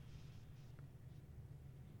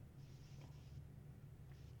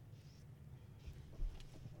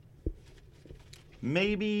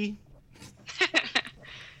maybe. Oh,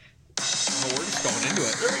 we're just going into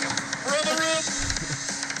it. There we go. Brother room.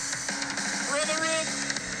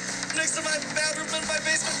 Next to my bathroom in my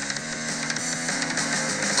basement.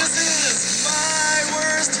 This is my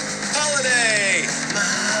worst holiday.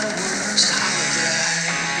 My worst holiday.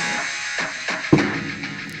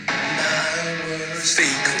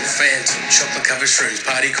 Fecal, phantom, chocolate covered shrooms,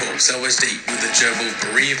 party corpse, LSD with a gerbil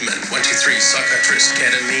bereavement. 1, 2, 3, psychiatrist,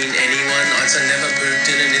 ketamine, anyone? Answer never pooped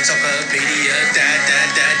in an encyclopedia. Dad,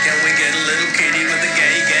 can we get a little kitty with a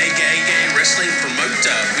gay wrestling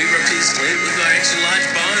promoter? We rubbed his glint with my extra large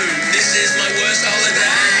bone. This is my worst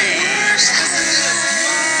holiday. This is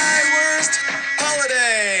my worst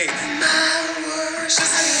holiday.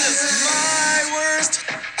 This is my worst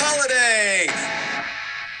holiday.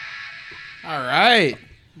 All right.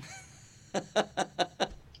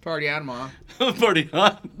 Party on, Mom. Party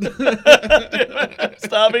on.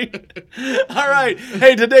 Stop me. All right.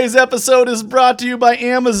 Hey, today's episode is brought to you by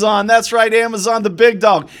Amazon. That's right, Amazon, the big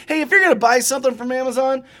dog. Hey, if you're going to buy something from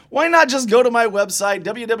Amazon, why not just go to my website,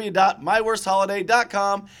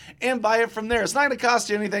 www.myworstholiday.com, and buy it from there. It's not going to cost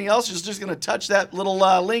you anything else. You're just going to touch that little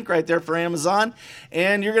link right there for Amazon,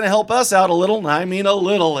 and you're going to help us out a little. I mean a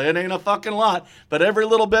little. It ain't a fucking lot, but every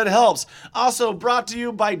little bit helps. Also brought to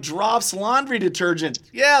you by Drops Laundry Detergent.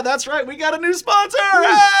 Yeah, that's right. We got a new sponsor.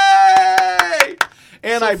 Hey!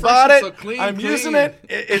 And So I fresh bought and it. so clean, I'm clean. using it.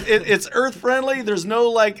 It's earth friendly. There's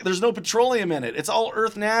no petroleum in it. It's all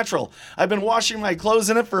earth natural. I've been washing my clothes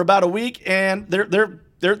in it for about a week, and they're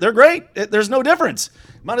great. There's no difference.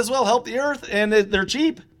 Might as well help the earth, and they're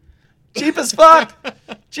cheap. Cheap as fuck.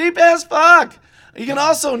 Cheap as fuck. You can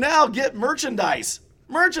also now get merchandise.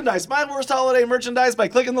 Merchandise, My Worst Holiday merchandise by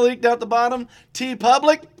clicking the link down at the bottom.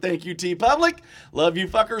 TeePublic, thank you TeePublic. Love you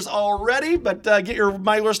fuckers already, but get your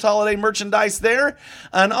My Worst Holiday merchandise there.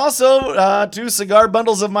 And also 2 cigar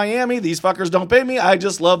bundles of Miami. These fuckers don't pay me, I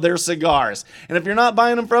just love their cigars. And if you're not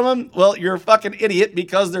buying them from them, well, you're a fucking idiot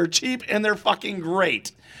because they're cheap and they're fucking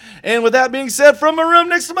great. And with that being said, from a room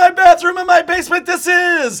next to my bathroom in my basement, this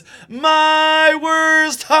is My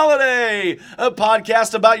Worst Holiday, a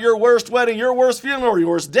podcast about your worst wedding, your worst funeral, your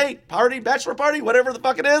worst date, party, bachelor party, whatever the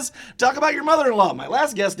fuck it is. Talk about your mother-in-law. My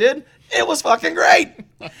last guest did. It was fucking great.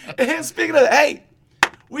 And speaking of, hey,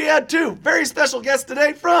 we had 2 very special guests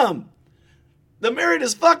today from the Married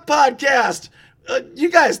as Fuck podcast.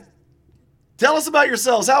 You guys, tell us about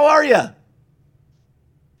yourselves. How are you?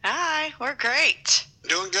 Hi, we're great.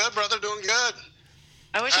 Doing good, brother. Doing good.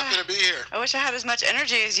 Happy to be here. I wish I had as much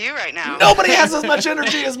energy as you right now. Nobody has as much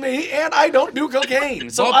energy as me, and I don't do cocaine.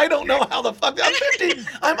 So I don't know how the fuck I'm 50.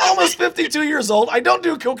 I'm almost 52 years old. I don't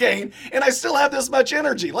do cocaine, and I still have this much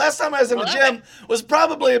energy. Last time I was in the gym was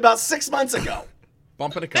probably about 6 months ago.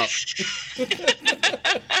 Bumping a cup.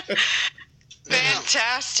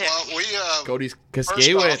 Fantastic. Well, we Cody's first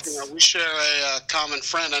Cascawitz. off, we share a common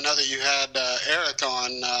friend. I know that you had Eric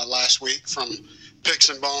on last week from Picks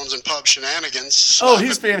and Bones and Pub Shenanigans. Oh,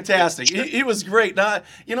 he's fantastic. He was great. Now,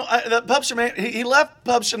 the Pub he left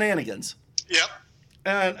Pub Shenanigans. Yep.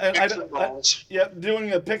 And Picks and Bones.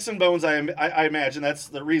 doing the Picks and Bones, I imagine that's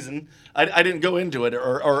the reason. I didn't go into it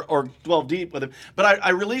or delve deep with it. But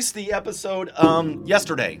I released the episode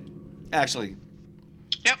yesterday, actually.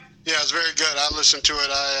 Yep. Yeah, it's very good. I listened to it.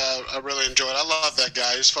 I really enjoyed it. I love that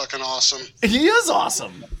guy. He's fucking awesome. He is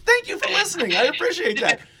awesome. Thank you for listening. I appreciate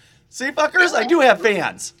that. See, fuckers, I do have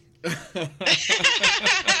fans.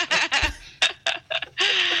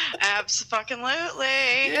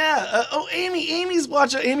 Absolutely. Yeah. Amy's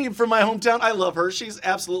watching. Amy from my hometown. I love her. She's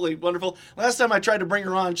absolutely wonderful. Last time I tried to bring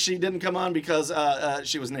her on, she didn't come on because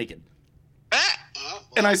she was naked.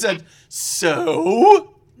 And I said,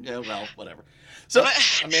 so? Yeah, well, whatever. So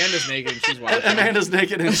Amanda's naked and she's watching. Amanda's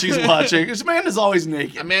naked and she's watching. Amanda's always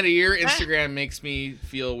naked. Amanda, your Instagram makes me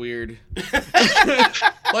feel weird.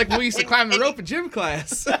 Like we used to climb the rope in gym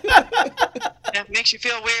class. Yeah, makes you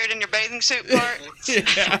feel weird in your bathing suit part.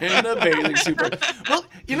 Yeah. In a bathing suit. Well,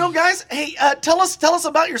 guys, hey, tell us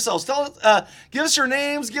about yourselves. Give us your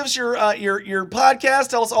names, give us your podcast,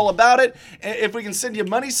 tell us all about it. If we can send you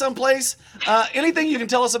money someplace, anything you can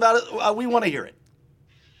tell us about it, we want to hear it.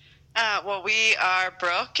 Well, we are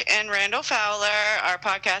Brooke and Randall Fowler. Our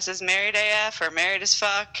podcast is Married AF or Married as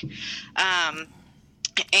Fuck.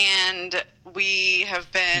 And we have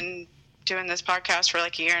been doing this podcast for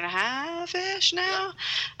like a year and a half-ish now.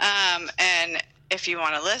 And if you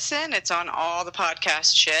want to listen, it's on all the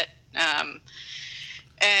podcast shit. And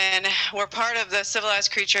we're part of the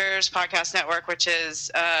Civilized Creatures Podcast Network, which is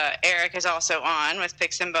Eric is also on with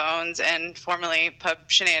Picks and Bones and formerly Pub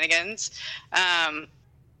Shenanigans.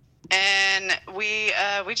 and we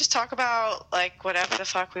just talk about like whatever the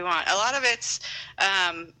fuck we want. A lot of it's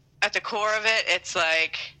at the core of it, it's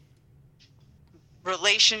like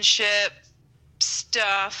relationship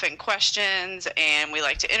stuff and questions, and we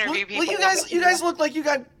like to interview people. Well, you guys look like you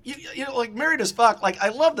know, like Married as Fuck. Like, I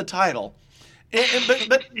love the title.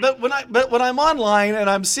 But when I'm online and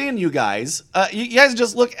I'm seeing you guys, you guys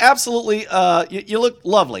just look absolutely. You look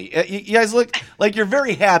lovely. You guys look like you're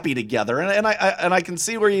very happy together, and I can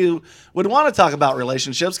see where you would want to talk about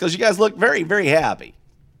relationships because you guys look very, very happy.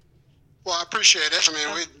 Well, I appreciate it. I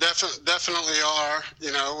mean, we definitely are.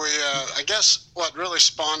 You know, I guess what really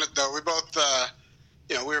spawned it, though, we both,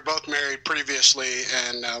 you know, we were both married previously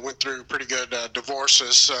and went through pretty good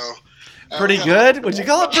divorces. So. Pretty good? Would you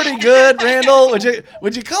call it pretty good, Randall?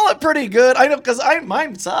 Would you call it pretty good? I know, because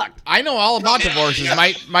mine sucked. I know all about divorces. Yeah.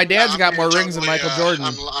 My dad's got more totally, rings than Michael Jordan.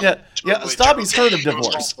 I'm Yeah, totally Stabby's heard of terrible.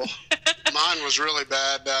 divorce. Mine was really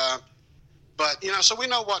bad. But, you know, so we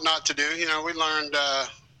know what not to do. You know, we learned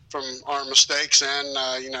from our mistakes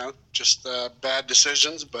and, you know, just bad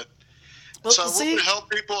decisions. But Well, so see- we can help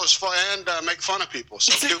people and make fun of people.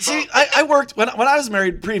 So do See, both. I worked when I was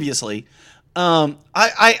married previously.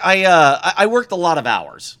 I worked a lot of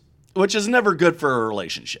hours, which is never good for a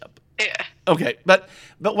relationship. Yeah. Okay, but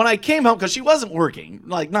when I came home, because she wasn't working,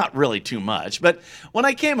 like not really too much, but when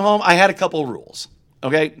I came home, I had a couple rules.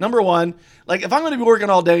 Okay, number one, like if I'm going to be working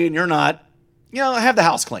all day and you're not, you know, have the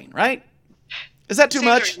house clean, right? Is that too Seems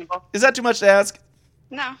much? reasonable. Is that too much to ask?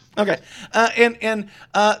 No. Okay, and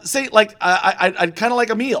say like I'd kind of like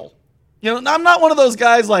a meal. You know, I'm not one of those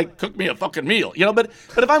guys like cook me a fucking meal. You know, but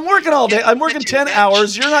if I'm working all day, I'm working 10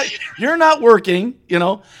 hours. You're not working. You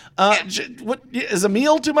know, what is a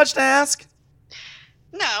meal too much to ask?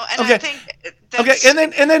 No, and Okay. I think that's, Okay,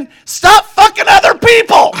 and then stop fucking other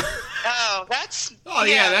people. Oh, that's Oh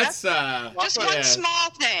yeah, that's just one small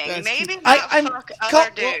thing. That's- Maybe not I'm fuck call,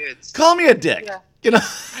 other dudes. call me a dick. Yeah. You know.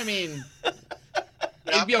 I mean,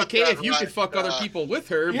 Yeah, it'd be I'll okay put if that you right. could fuck other people with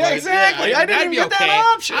her. Yeah, but, exactly. I didn't that'd even be get that okay.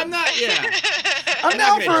 option. I'm not. Yeah. I'm I'm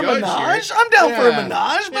down not for a gonna judge menage. you. I'm down for a Yeah.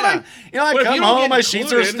 menage, but Yeah. I But if come you don't home, get my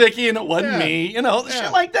sheets are included- sticky, and it wasn't Yeah. me. You know, Yeah.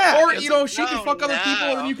 shit like that. Or It's- you know, she could No, fuck other people,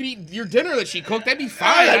 and no. you could eat your dinner that she cooked. That'd be yeah,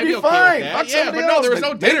 fine. that'd I'd be okay fine. with that. Fuck Yeah, somebody but no, else, there was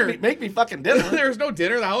no dinner. Make me fucking dinner. There was no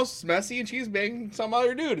dinner. The house is messy, and she's banging some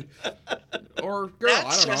other dude or girl. That's I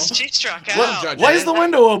don't know. just she struck Well, out. judge Why it. is the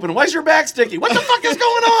window open? Why is your back sticky? What the fuck is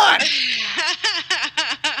going on?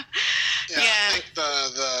 Yeah, Yeah. I think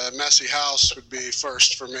the messy house would be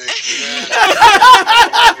first for me.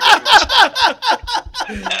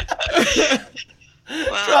 And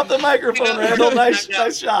Well, Drop the microphone, Randall. Nice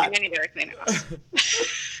shot. You need to clean house.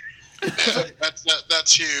 then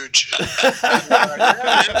that's huge.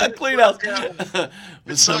 Clean house.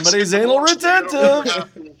 Somebody's anal retentive.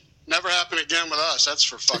 Never happen again with us. That's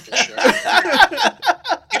for fucking sure.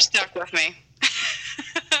 You're stuck with me.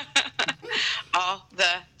 All the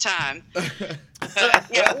time.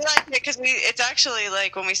 Yeah, we like it because it's actually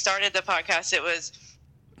like when we started the podcast,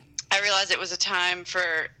 I realized it was a time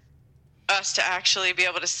for us to actually be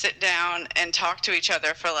able to sit down and talk to each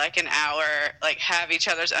other for like an hour, like have each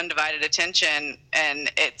other's undivided attention. And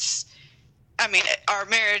our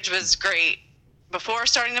marriage was great before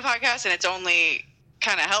starting the podcast, and it's only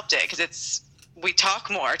kind of helped it because we talk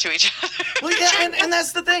more to each other. Well, yeah, and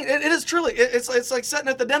that's the thing. It is truly. It's like sitting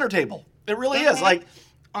at the dinner table. It really is. Like,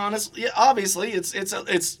 honestly, obviously, it's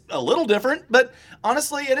a little different, but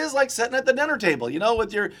honestly, it is like sitting at the dinner table. You know,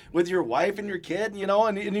 with your wife and your kid. You know,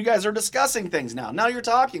 and you guys are discussing things now. Now you're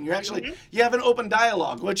talking. You're actually you have an open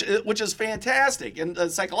dialogue, which is fantastic, and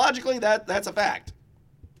psychologically, that's a fact.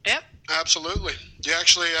 Yep. Absolutely. You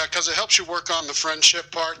actually, because it helps you work on the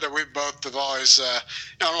friendship part that we both have always, I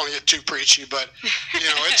don't want to get too preachy, but, you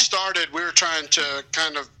know, it started, we were trying to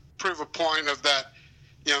kind of prove a point of that,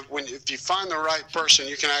 you know, if you find the right person,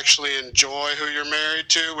 you can actually enjoy who you're married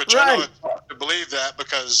to, which I know Right. it's hard to believe that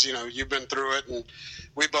because, you know, you've been through it and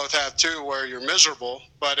we both have too, where you're miserable,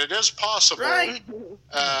 but it is possible. Right.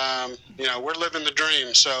 You know, we're living the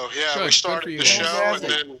dream. So, yeah, Good. we Good started for you. the show and Fantastic.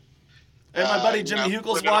 then. And my buddy Jimmy you know,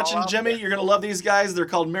 Hukel's put it all watching. out Jimmy, there. you're gonna love these guys. They're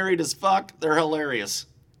called Married as Fuck. They're hilarious.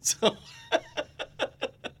 So.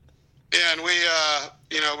 Yeah, and we,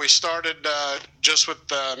 you know, we started just with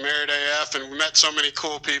Married AF, and we met so many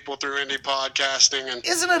cool people through indie podcasting, and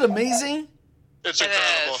Isn't it amazing? it's It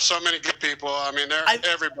incredible. is. So many good people. I mean,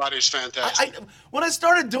 everybody's fantastic. When I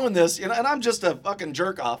started doing this, you know, and I'm just a fucking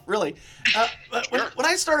jerk off, really. But when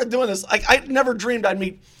I started doing this, I never dreamed I'd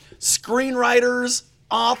meet screenwriters,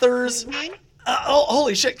 authors,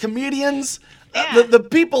 holy shit, comedians, Yeah. the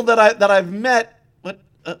people that I've met. What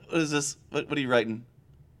is this? What are you writing?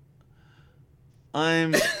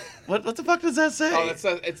 I'm. What the fuck does that say? Oh, it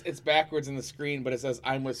says it's backwards in the screen, but it says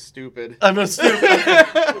I'm with stupid. I'm a stupid.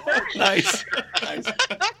 Nice.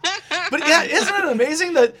 But yeah, isn't it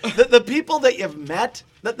amazing that the people that you've met,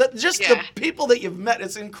 the people that you've met,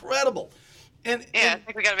 it's incredible. And I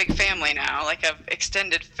think we got a big family now, like a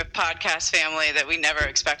extended podcast family that we never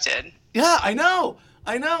expected. Yeah, I know.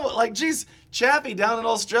 Like, geez, Chappie down in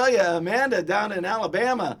Australia, Amanda down in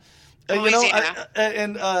Alabama,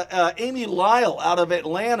 and Amy Lyle out of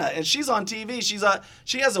Atlanta, and she's on TV.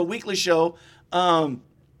 She has a weekly show, and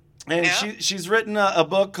she's written a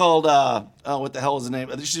book called what the hell is the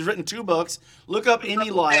name? She's written 2 books. Look up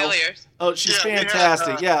Amy Lyle. Failures. Oh, she's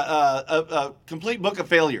fantastic. A complete book of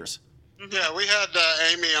failures. Yeah, we had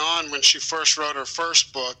Amy on when she first wrote her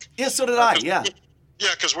first book. Yeah, so did I. Yeah. Yeah,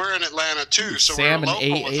 because we're in Atlanta too, so Sam we're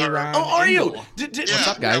and local with her. Aaron. Oh, are you? What's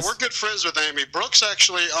up, guys? Yeah, we're good friends with Amy. Brooke's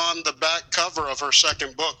actually on the back cover of her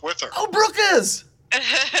second book with her. Oh, Brooke is.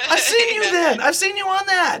 I've seen you then. I've seen you on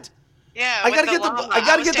that. Yeah, I gotta get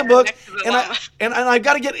the book, and I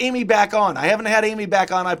gotta get Amy back on. I haven't had Amy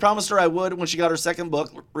back on. I promised her I would when she got her second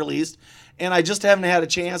book released, and I just haven't had a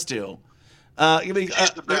chance to.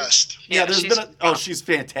 She's the best. Yeah, she's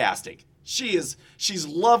fantastic. She's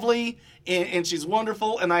lovely and she's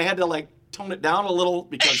wonderful, and I had to tone it down a little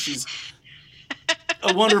because she's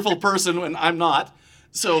a wonderful person when I'm not.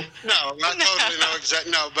 So no, I totally know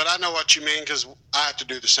exactly. No, but I know what you mean because I have to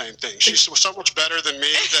do the same thing. She's so much better than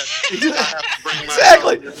me that I have to bring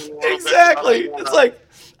myself exactly. It's like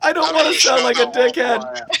I don't want to sound like a dickhead.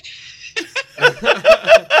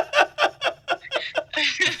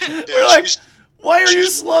 We're like, why are you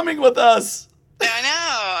slumming with us? I know.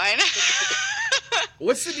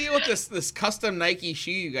 What's the deal with this custom Nike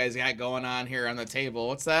shoe you guys got going on here on the table?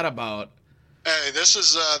 What's that about? Hey, this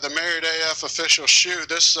is the Married AF official shoe.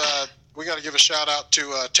 This we got to give a shout out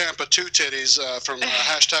to Tampa Two Titties from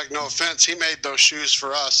hashtag No Offense. He made those shoes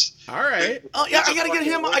for us. All right. Oh yeah, I gotta get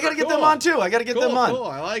him. I gotta get them on too. I gotta get them on. Cool.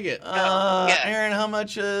 I like it. Aaron, how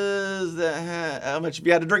much is that? How much have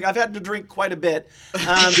you had to drink? I've had to drink quite a bit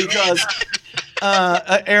because.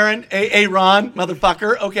 Aaron, Ron,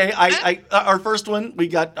 motherfucker. Okay, I our first one, we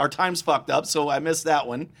got our times fucked up, so I missed that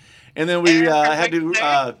one, and then we had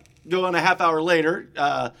to go on a half hour later.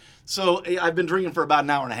 So I've been drinking for about an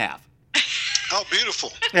hour and a half. Oh,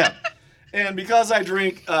 beautiful. Yeah, and because I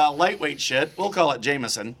drink lightweight shit, we'll call it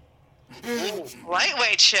Jameson.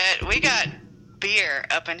 Lightweight shit. We got beer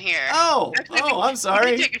up in here. Oh, I'm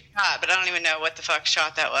sorry. We can take a shot, but I don't even know what the fuck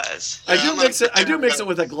shot that was. I do mix it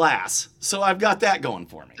with a glass, so I've got that going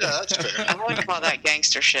for me. Yeah, that's fair. I wouldn't call that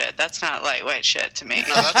gangster shit. That's not lightweight shit to me.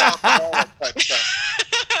 No, that's alcoholic type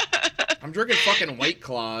stuff. I'm drinking fucking White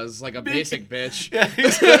Claws like a basic bitch. Yeah,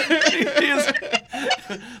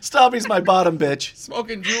 Stoppy's my bottom bitch.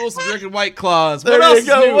 Smoking Jules and drinking White Claws. There What else you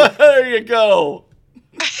go. is new? There you go.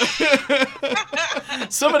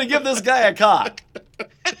 Somebody give this guy a cock.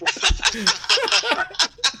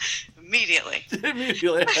 Immediately.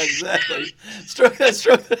 Immediately, exactly. Stroke the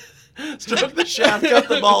shaft, cut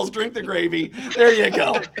the balls, drink the gravy. There you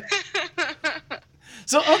go.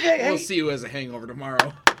 So, okay, We'll hey, see who has a hangover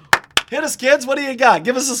tomorrow. hit us, kids. What do you got?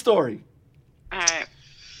 Give us a story. All right.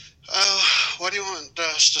 What do you want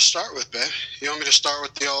us to start with, babe? You want me to start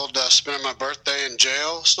with the old spending my birthday in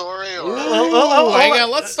jail story? Or? Hang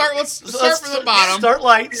on. Let's start from the bottom. Start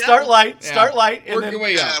light, and Work then, your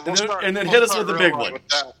way up. and then hit us with the big one.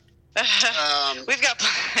 We've got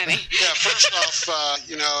plenty. Yeah, first off,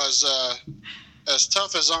 as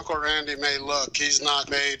tough as Uncle Randy may look, he's not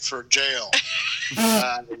made for jail.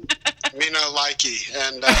 Me no likey.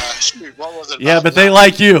 And shoot, what was it? Yeah, but they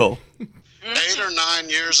like you. 8 or 9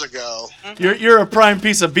 years ago. You're a prime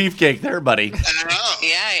piece of beefcake there, buddy. I know.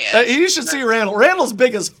 Yeah. You should see Randall. Randall's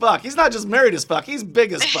big as fuck. He's not just married as fuck. He's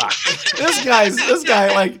big as fuck. This guy,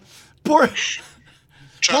 like, poor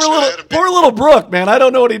little Brooke, man. I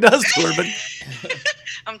don't know what he does to her, but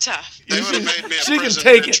I'm tough. They would have made me a she can prison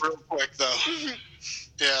take bitch it. real quick, though.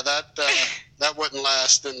 Yeah, that wouldn't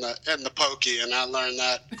last in the pokey, and I learned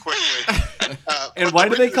that quickly. And why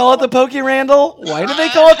do they call it the pokey, Randall? Why do they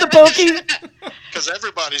call it the pokey? Because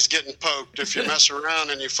everybody's getting poked if you mess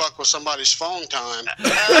around and you fuck with somebody's phone time. In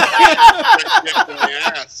the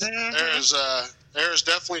ass. There's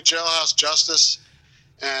definitely jailhouse justice,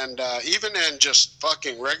 and even in just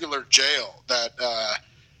fucking regular jail, that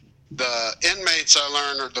the inmates, I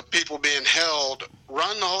learned, or the people being held,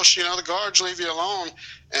 run the whole shit. The guards leave you alone.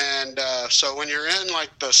 And so when you're in like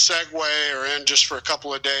the Segway or in just for a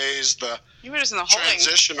couple of days, You were just in the holding.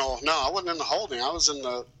 transitional. No, I wasn't in the holding. I was in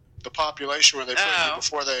the population where they put you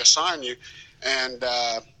before they assign you. And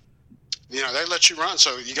they let you run.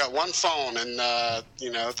 So you got one phone, and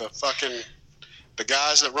the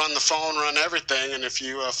guys that run the phone run everything, and if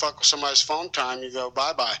you fuck with somebody's phone time, you go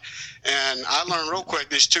bye-bye. And I learned real quick,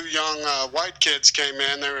 these two young white kids came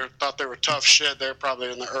in. Thought they were tough shit. They were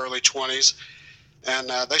probably in their early 20s.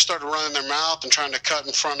 And they started running their mouth and trying to cut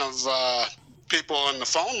in front of people in the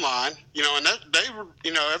phone line. And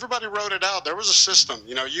everybody wrote it out. There was a system.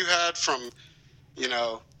 You had from,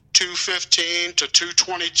 2:15 to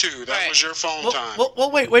 2:22. That was your phone time.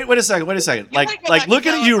 Well, wait a second. Like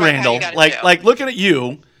looking at you, California, Randall. you gotta Like looking at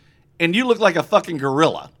you, and you look like a fucking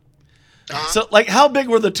gorilla. So, like, how big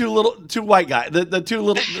were the two white guys? The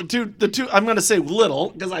two. I'm gonna say little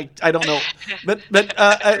because I don't know, but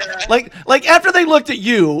like after they looked at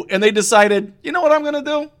you and they decided, you know what I'm gonna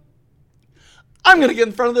do? I'm gonna get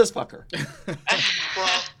in front of this fucker.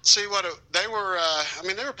 Well, see they were.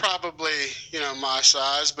 They were probably my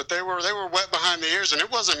size, but they were wet behind the ears, and it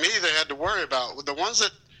wasn't me they had to worry about. The ones that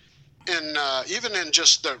even in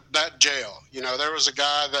just that jail, there was a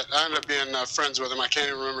guy that I ended up being friends with him. I can't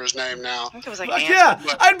even remember his name now. I think it was like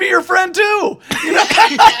I'd be your friend too.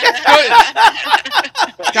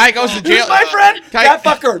 Guy goes to jail. Who's my friend? That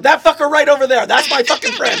fucker right over there. That's my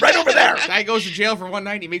fucking friend right over there. Guy goes to jail for one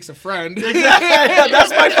night. He makes a friend. Yeah, that's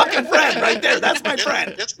my fucking friend right there. That's my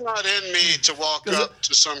friend. It's not in me to walk up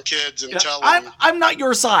to some kids and tell them. I'm not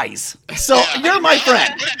your size, so you're my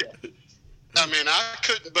friend. I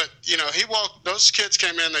couldn't, but those kids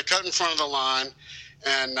came in, they cut in front of the line,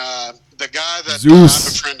 and the guy that I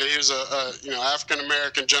befriended, he was a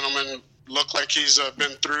African-American gentleman, looked like he's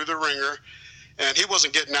been through the ringer, and he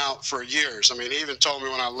wasn't getting out for years. He even told me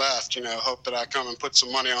when I left, hope that I come and put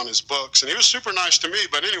some money on his books, and he was super nice to me,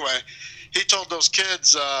 but anyway, he told those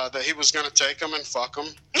kids that he was going to take them and fuck them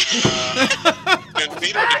and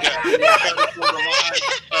beat them to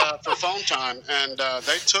death for phone time. And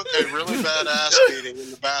they took a really bad ass beating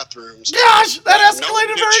in the bathrooms. Gosh, that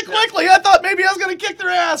escalated very quickly. I thought maybe I was going to kick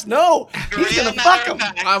their ass. No, he's going to fuck them.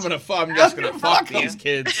 I'm just going to fuck these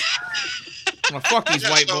kids. I'm going to fuck these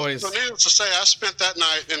white boys. So needless to say, I spent that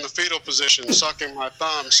night in the fetal position, sucking my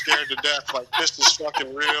thumb, scared to death, like, this is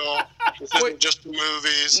fucking real. This isn't just the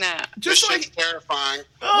movies. Nah. This shit's terrifying.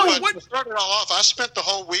 But to start it all off, I spent the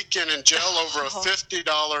whole weekend in jail over a $50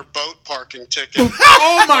 boat parking ticket.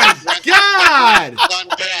 Oh, my God!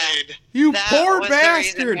 Unpaid. You That poor was the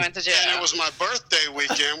reason bastard. you went to jail. And it was my birthday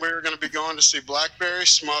weekend. We were going to be going to see Blackberry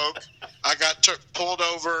Smoke. I got pulled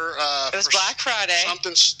over It was Black Friday.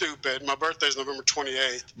 something stupid. My birthday's November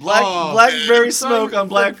 28th. Blackberry Smoke on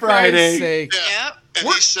Black Friday. Yeah. Yep.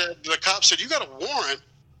 And the cop said, you got a warrant.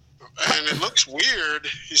 And it looks weird.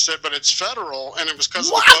 He said, but it's federal. And it was because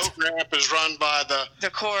the boat ramp is run by the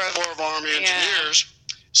Corps of Army Engineers.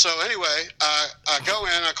 So anyway, I go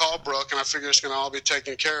in, I call Brooke, and I figure it's going to all be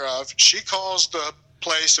taken care of. She calls the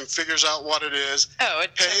place and figures out what it is. Oh,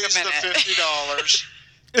 it pays took a minute. the $50.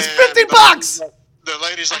 It's $50. The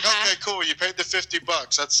lady's like, okay, cool, you paid the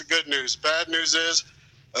 $50. That's the good news. Bad news is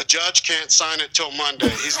a judge can't sign it till Monday.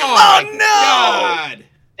 He's gonna God.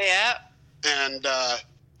 Yeah. And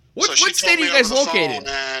What so she state told are you me guys over the located?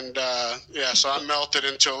 phone, and so I melted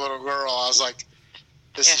into a little girl. I was like,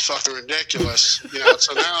 this is fucking ridiculous.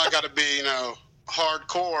 So now I got to be,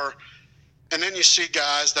 hardcore. And then you see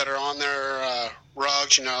guys that are on their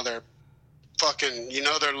rugs, they're fucking,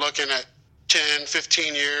 they're looking at 10,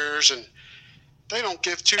 15 years, and they don't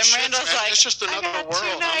give two shits, man. Like, it's just another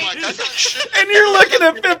world. I'm like, I got shit. And you're looking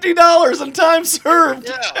at $50 and time served.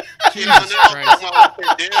 Yeah. And then talking about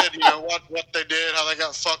what they did, what they did, how they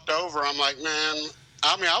got fucked over. I'm like, man,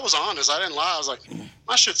 I was honest. I didn't lie. I was like,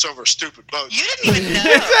 my shit's over a stupid boat. You didn't even know.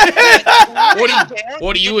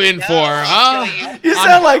 What are you in for, huh? You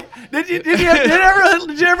sound like did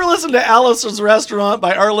you ever listen to Alice's Restaurant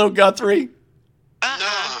by Arlo Guthrie?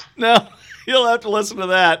 Nah. No, you'll have to listen to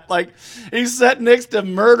that. Like, he's sat next to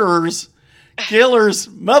murderers, killers,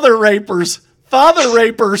 mother rapers, father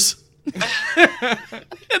rapers,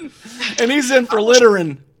 and he's in for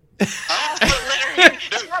littering.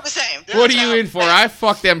 It's not the same. What are you in for? I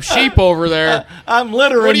fucked them sheep over there. I'm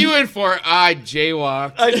littering. What are you in for? I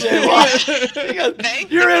jaywalked.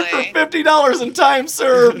 You're in for $50 and time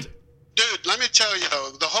served. Dude, let me tell you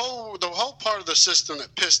though, the whole part of the system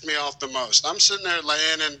that pissed me off the most. I'm sitting there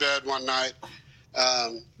laying in bed one night,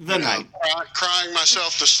 crying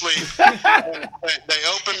myself to sleep. They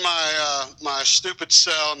open my stupid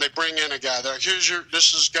cell and they bring in a guy. They're like,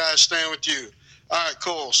 this is guy staying with you. All right,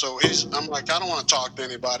 cool. So I'm like, I don't want to talk to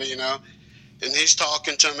anybody, and he's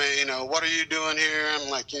talking to me, what are you doing here? I'm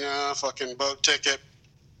like, fucking boat ticket.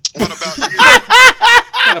 What about you?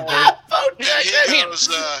 Boat He ticket. goes,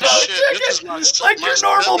 Boat shit, this ticket. is my, Like my your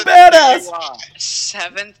normal seventh badass. DUI.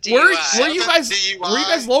 7th DUI. Where you Seventh guys? DUI, Where you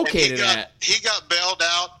guys and located he got, at? He got bailed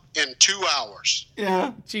out in 2 hours.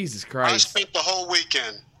 Yeah. Jesus I Christ! spent the whole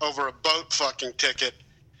weekend over a boat fucking ticket,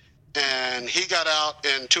 and he got out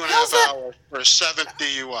in 2.5 How's that? hours for a 7th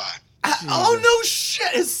DUI. Oh no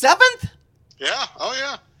shit! His 7th? Yeah, oh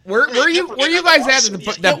yeah. Where you guys at?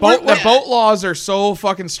 The boat laws are so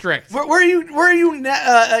fucking strict. Where are you? Where are you?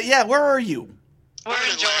 Yeah, where are you? We're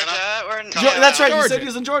in Georgia. We're in. That's right. You Georgia. said he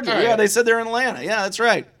was in Georgia. All right. Yeah, they said they're in Atlanta. Yeah, that's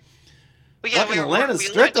right. Well, yeah, Fucking we were, Atlanta's we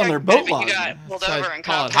strict on their boat but laws. You got pulled So over in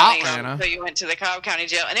call Cobb it Hot County, Atlanta. so you went to the Cobb County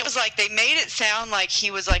jail, and it was like they made it sound like he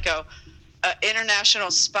was like a international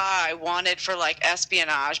spy wanted for like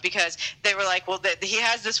espionage, because they were like, well, he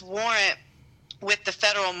has this warrant with the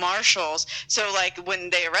federal marshals. So like when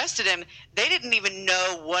they arrested him, they didn't even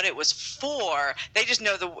know what it was for. They just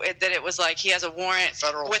know that it was like he has a warrant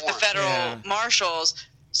Federal with warrant. the federal Yeah. marshals.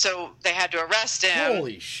 So they had to arrest him.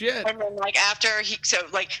 Holy shit! And then, like, after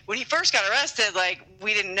when he first got arrested, like,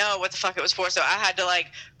 we didn't know what the fuck it was for. So I had to, like,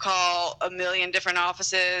 call a million different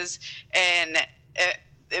offices, and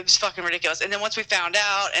it was fucking ridiculous. And then once we found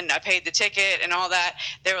out, and I paid the ticket and all that,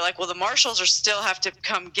 they were like, well, the marshals still have to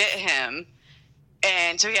come get him.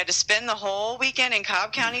 And so he had to spend the whole weekend in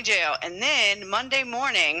Cobb County Jail. And then Monday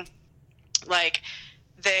morning, like,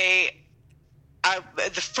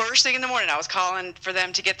 the first thing in the morning, I was calling for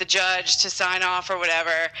them to get the judge to sign off or whatever.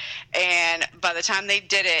 And by the time they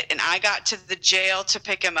did it, and I got to the jail to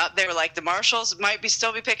pick him up, they were like, the marshals might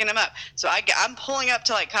still be picking him up. So I'm pulling up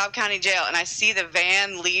to like Cobb County Jail, and I see the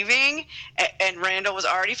van leaving, and Randall was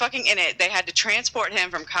already fucking in it. They had to transport him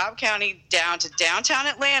from Cobb County down to downtown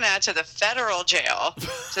Atlanta to the federal jail. To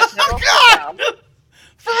the federal jail.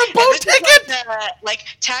 For a boat And this is ticket? like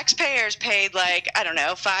taxpayers paid like, I don't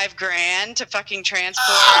know, $5,000 to fucking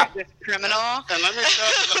transport this criminal And let me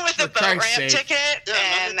tell you, with a boat Christ's ramp sake. ticket. yeah,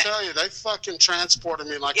 let And me tell you, they fucking transported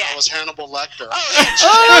me like Yeah. I was Hannibal Lecter.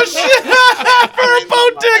 Oh shit! For a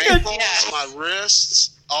boat my ticket. ankles, Yes. my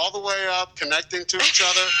wrists, all the way up, connecting to each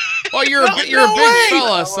other. Well, you're No, a big way.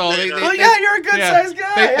 fella, so they Well, yeah, you're a good sized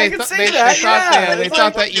guy. I can see that. They Yeah.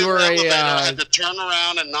 thought that you were I a. had to turn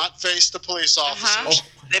around and not face the police officers.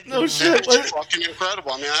 No It shit. was fucking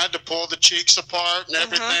incredible. I mean, I had to pull the cheeks apart and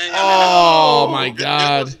everything. I mean, Oh my It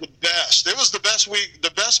God! was the best. It was the best week,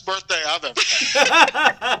 the best birthday I've ever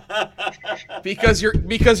had. Because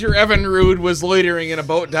your Evan Rude was loitering in a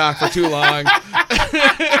boat dock for too long. How's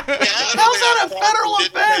that a federal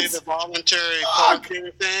Didn't pay offense? the voluntary Fuck.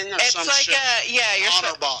 quarantine thing or It's some like shit. you're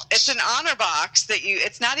honor box. It's an honor box that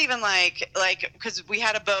it's not even like because we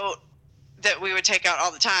had a boat that we would take out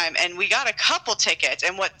all the time, and we got a couple tickets,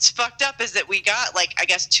 and what's fucked up is that we got like I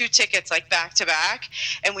guess 2 tickets like back to back,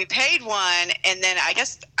 and we paid one, and then I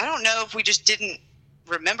don't know if we just didn't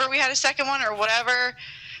remember we had a second one or whatever.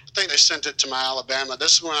 I think they sent it to my Alabama.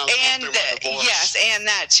 This is when I was And going through my divorce. yes, and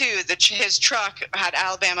that too. His truck had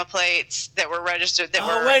Alabama plates that were registered. That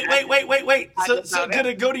Oh were wait. I So just know did that.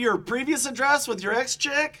 it go to your previous address with your ex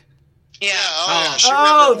chick? Yeah. Yeah, Oh. she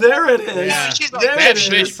Oh, lived there it is. Yeah. She's like, There That it is.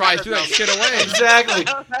 bitch probably threw that shit away. Exactly.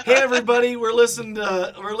 Hey everybody, we're listening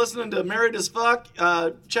to Married as Fuck.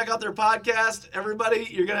 Check out their podcast. Everybody,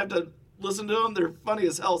 you're gonna have to listen to them. They're funny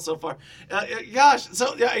as hell so far. Gosh,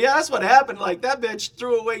 so yeah, that's what happened. Like that bitch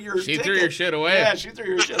threw away your. She ticket. threw your shit away. Yeah, she threw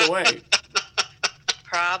your shit away.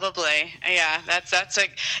 Probably, yeah. That's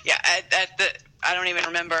like, yeah. I don't even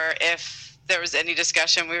remember if there was any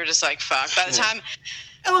discussion. We were just like, fuck. By the time,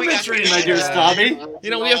 Elementary, my dear Stabby. You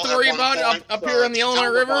know, we have to worry about up here on the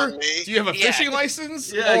Illinois River. Do you have a Yeah. fishing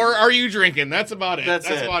license, Yeah. or are you drinking? That's about it. That's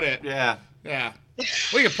about it. Yeah. Yeah.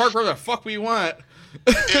 We can park wherever the fuck we want.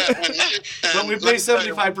 Yeah, But we let pay me tell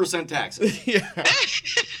you, 75% taxes. Yeah.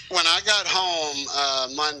 When I got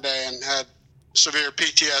home Monday and had severe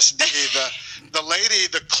PTSD, the lady,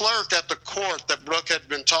 the clerk at the court that Brooke had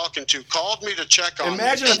been talking to, called me to check on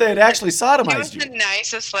Imagine me. if they had actually she was sodomized the you.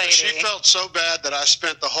 nicest lady. She felt so bad that I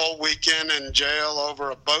spent the whole weekend in jail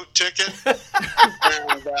over a boat ticket.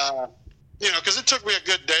 And, because it took me a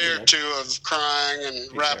good day or two of crying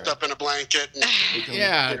and wrapped up in a blanket. And,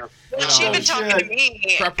 Yeah. She'd Oh, been talking shit. to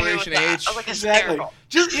me. Preparation and it H. was like Exactly. hysterical.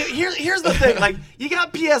 Just here's the thing. Like you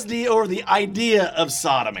got PSD over the idea of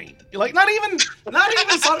sodomy. Like not even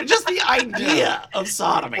sodomy, just the idea of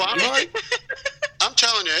sodomy. Well, I'm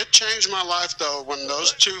telling you, it changed my life though when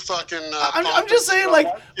those two fucking. I'm just saying, like,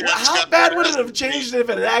 Yeah, how got bad their would it ass have beat. changed if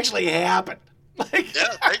it had actually happened? Like,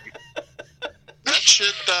 Yeah, that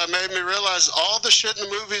shit made me realize all the shit in the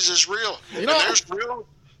movies is real. You know- and there's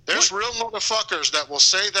There's real motherfuckers that will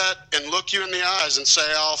say that and look you in the eyes and say,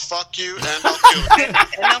 "I'll fuck you and I'll kill you." And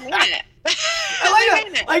I mean it. I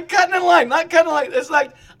like that. Like cutting in line, not cutting in line. It's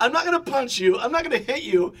like, I'm not going to punch you. I'm not going to hit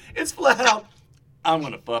you. It's flat out, I'm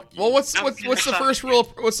going to fuck you. Well, what's the first rule?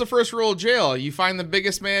 What's the first rule of jail? You find the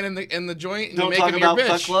biggest man in the joint and Don't you make talk him your about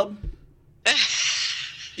Fuck bitch. Club.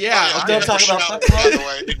 Yeah. Don't talk about Fuck Fuck By Club.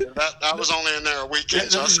 the way, I was only in there a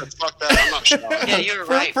weekend, so I said, "Fuck that, I'm not showering." Yeah, you're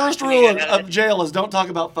right. First rule of jail is don't talk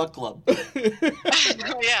about Fuck Club.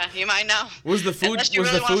 Yeah, you might know. Was the food Unless you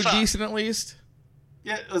really wanna fuck. decent at least?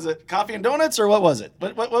 Yeah, was it coffee and donuts or what was it?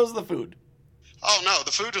 What was the food? Oh no, the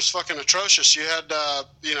food was fucking atrocious. You had,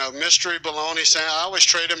 mystery bologna sandwich. I always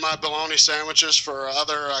traded my bologna sandwiches for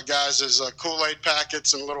other guys' Kool-Aid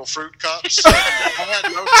packets and little fruit cups. I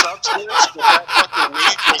had no substance, but that fucking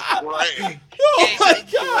meat was great. Oh my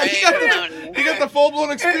Yeah, god! great. You got the full blown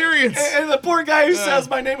experience. And the poor guy who says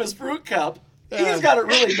my name is Fruit Cup, he's got it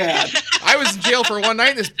really bad. I was in jail for one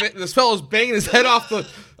night. This fellow's banging his head off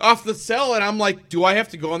the cell, and I'm like, "Do I have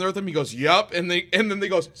to go in there with him?" He goes, "Yup." And then they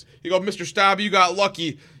go, "Mr. Staub, you got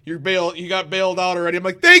lucky. You got bailed out already." I'm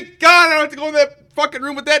like, "Thank God, I don't have to go in that fucking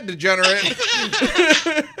room with that degenerate."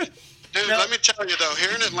 Dude, let me tell you though,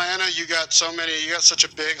 here in Atlanta, you got such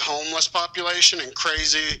a big homeless population and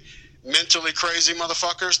mentally crazy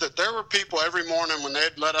motherfuckers that there were people every morning when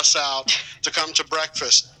they'd let us out to come to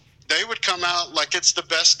breakfast. They would come out like it's the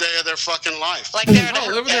best day of their fucking life. Like they're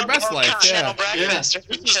living their best life. Yeah. Breakfast or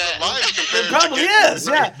This some is shit. the life It compared probably to getting is,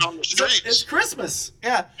 yeah. raped on the So streets. it's Christmas,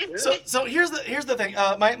 yeah. So here's the thing.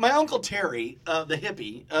 My Uncle Terry, the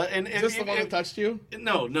hippie, and Is this the one that touched you?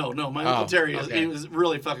 No. My Uncle Terry, okay. he was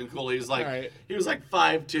really fucking cool. He was like, All right. he was like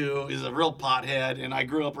 5'2". He's a real pothead, and I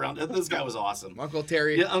grew up around. This guy was awesome. Uncle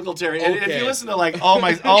Terry. Yeah, Uncle Terry. And if Okay. you listen to like all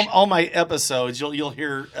my episodes, you'll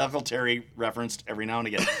hear Uncle Terry referenced every now and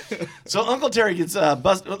again. So Uncle Terry gets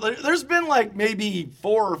busted. There's been like maybe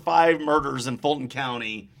 4 or 5 murders in Fulton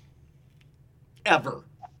County ever,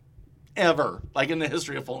 like in the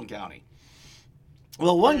history of Fulton County.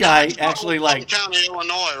 Well, one guy actually Fulton like, County,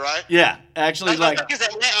 Illinois, right? yeah, actually like,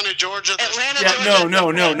 Fulton County, Georgia. Atlanta, yeah, Georgia,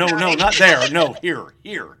 no, not there. No, here.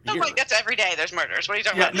 Oh, wait, that's every day. There's murders. What are you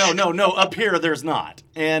talking Yeah, about? no, up here there's not.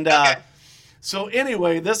 And Okay. so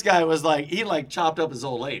anyway, this guy was like, he like chopped up his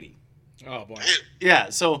old lady. Oh boy.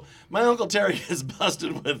 Yeah, so my Uncle Terry is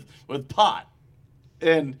busted with pot,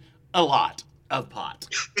 and a lot of pot,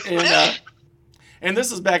 and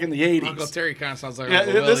this is back in the 80s. Uncle Terry kind of sounds like Yeah,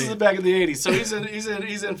 Uncle this Billy. is back in the 80s. So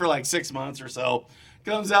he's in for like 6 months or so.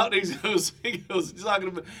 Comes out and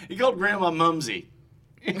he called Grandma Mumsy.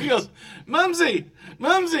 He goes, Mumsy,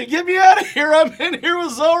 get me out of here. I'm in here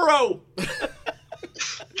with Zorro.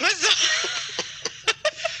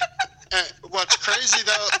 What's crazy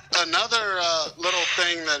though, another little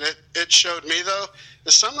thing that it showed me though,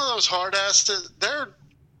 is some of those hard asses, they're,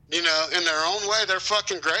 in their own way, they're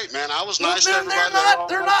fucking great, man. I was nice to everybody.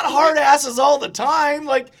 They're not hard asses all the time.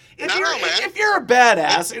 Like if you're a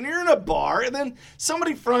badass and you're in a bar and then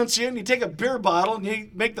somebody fronts you and you take a beer bottle and you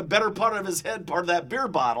make the better part of his head part of that beer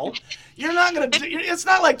bottle, you're not gonna. It's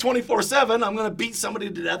not like 24/7. I'm gonna beat somebody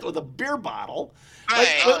to death with a beer bottle.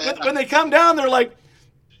 Right. When they come down, they're like,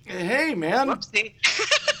 "Hey, man, Whoopsie.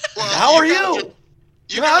 Well, how are you?" You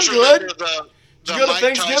Yeah, guys I'm good. remember the Did you go to Mike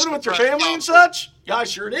Thanksgiving Tyson with your press family and conference? such? Yeah, I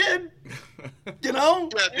sure did. Yeah,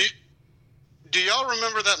 do y'all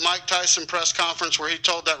remember that Mike Tyson press conference where he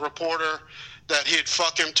told that reporter that he'd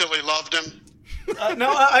fuck him till he loved him?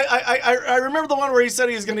 No, I remember the one where he said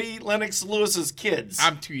he was going to eat Lennox Lewis's kids.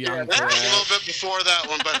 I'm too young That for was a that. little bit before that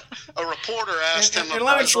one, but a reporter asked him. And about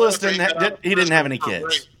Lennox his Lewis wife, he didn't have any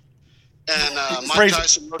kids. And Mike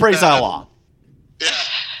Tyson looked Praise at him. Allah. Yeah,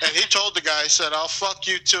 and he told the guy, he said, "I'll fuck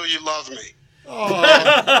you till you love me." Oh,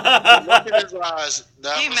 Look at his eyes.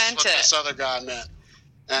 That He was meant what it. this other guy meant.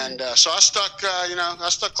 And so I stuck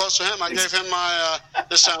close to him. I gave him my,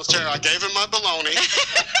 this sounds terrible, I gave him my bologna,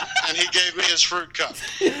 and he gave me his fruit cup.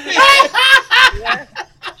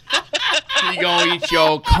 you gonna eat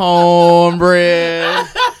your cornbread?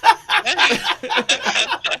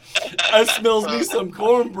 That smells me some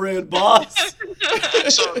cornbread, boss.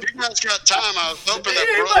 So if you guys got time, I was hoping He that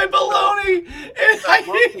ate Brooke- my bologna, and I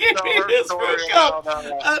gave me his fruit cup.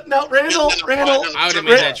 Now, Randall, I would have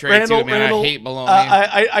made that trade too, man. I hate bologna.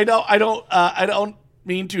 I don't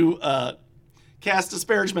mean to cast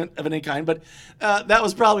disparagement of any kind, but that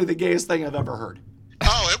was probably the gayest thing I've ever heard.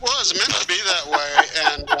 Oh, it was meant to be that way,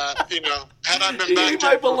 and had I been He back ate to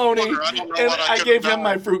my a bologna, reporter, I don't know and what I could gave have him done.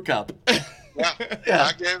 my fruit cup. Yeah.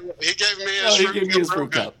 He gave me his He fruit gave me cup. his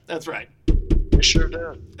fruit cup. That's right. He sure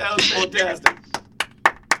did. That was fantastic.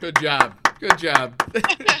 Good job. Good job. Well,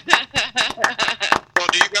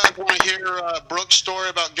 do you guys want to hear Brooke's story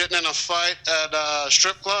about getting in a fight at a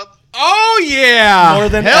strip club? Oh yeah, More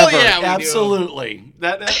than hell ever. yeah, we do. Absolutely.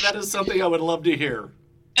 That is something I would love to hear.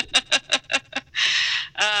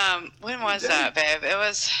 When was that, babe? That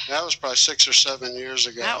was probably 6 or 7 years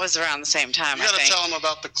ago. That was around the same time, You I got to think. tell them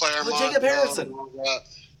about the Claremont. Well, Jacob Harrison. and all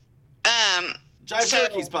that. Jive So-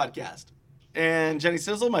 Turkeys podcast. And Jenny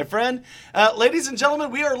Sizzle, my friend. Ladies and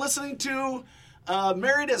gentlemen, we are listening to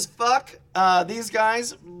Married as Fuck. These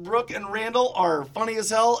guys, Brooke and Randall, are funny as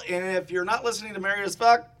hell. And if you're not listening to Married as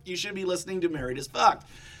Fuck, you should be listening to Married as Fuck.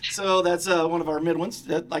 So that's one of our mid ones.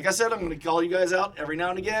 Like I said, I'm going to call you guys out every now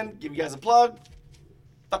and again, give you guys a plug.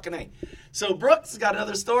 Fucking A. So Brooke's got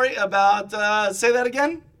another story about, say that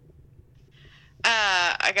again?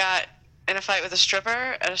 I got in a fight with a stripper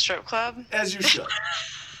at a strip club. As you should.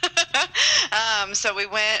 So we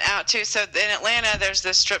went out to, so in Atlanta, there's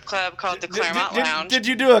this strip club called the Claremont Lounge. Did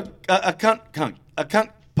you do a cunt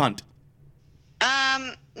punt?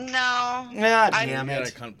 No. Yeah, I- damn You it.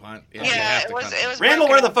 gotta cunt punt. Yeah, you Yeah, have it to was. cunt It punt. was. Randall,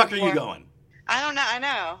 where the broken fuck are you before. going? I don't know. I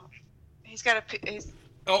know. He's got a. He's.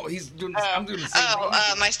 Oh, he's doing. I'm doing the same.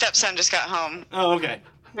 Oh, my stepson just got home. Oh, okay.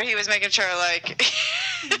 He was making sure, like.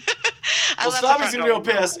 I Well, left the Stavi's front gonna go door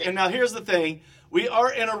piss, open. and now here's the thing: we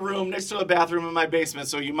are in a room next to a bathroom in my basement,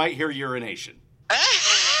 so you might hear urination.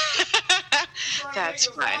 That's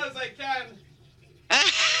fine.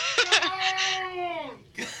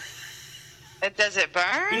 Does it burn?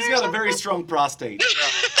 He's got a very strong prostate.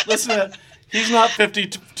 Listen, he's not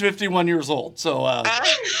 51 years old, so Yeah.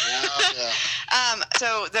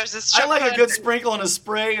 So there's this. I strip like a club- good sprinkle and a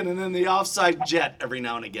spray, and then the offside jet every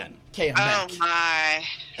now and again. Okay, I'm Oh back. my!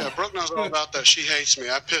 Yeah, Brooke knows all about that. She hates me.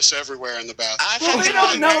 I piss everywhere in the bathroom. I Well, fucking they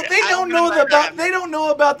don't know. murdered- They I'm don't gonna know murder about. him. They don't know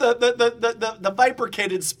about the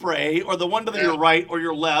bifurcated spray or the one to your right or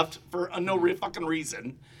your left for no fucking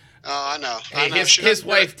reason. Oh, I know. Hey, I know. his She his doesn't-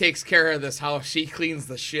 wife takes care of this house. She cleans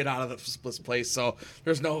the shit out of this place, so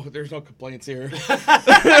there's no complaints here.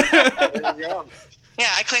 There you go. Yeah,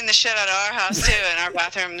 I clean the shit out of our house too, and our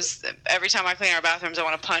bathrooms. Every time I clean our bathrooms, I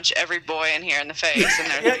want to punch every boy in here in the face. And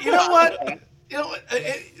they're- Yeah, you know what? You know,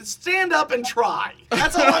 stand up and try.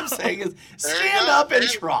 That's all I'm saying is There you stand go. up and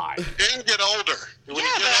And- try. And get older. When Yeah, you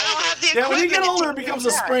but get I don't older, have the Yeah, when you get equipment older, to it do becomes a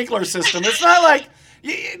that. sprinkler system. It's not like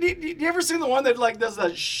you ever seen the one that like does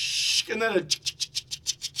a shh and then a.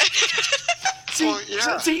 See, Well,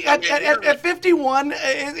 yeah. see I at, mean, at 51,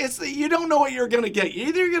 it's you don't know what you're gonna get.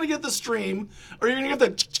 Either you're gonna get the stream or you're gonna get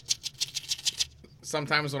the.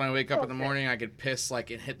 Sometimes when I wake up in the morning, I could piss like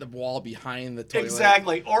and hit the wall behind the toilet.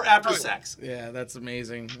 Exactly, or after Oh, sex. Yeah, that's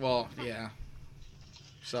amazing. Well, yeah.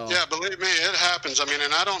 So. yeah, believe me, it happens. I mean,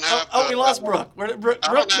 and I don't Oh, have. we lost Brooke. Brooke,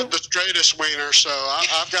 I don't have the straightest wiener, so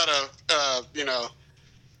I've got to,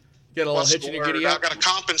 Get a little what's hitch the in your word? giddy I've up. got to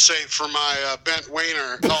compensate for my bent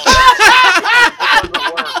wiener. Also. It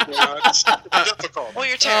doesn't work, you know, it's difficult. Well,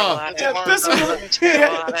 you're terrible Oh. at it. Yeah, hard. pissing to You're the,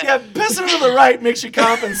 terrible at it. yeah, pissing to the right makes you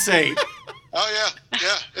compensate. Oh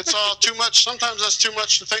yeah, it's all too much. Sometimes that's too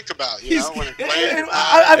much to think about, you know. When it And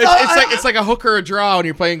plays, It's like a hooker or a draw when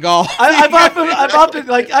you're playing golf. I've often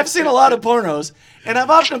like I've seen a lot of pornos, and I've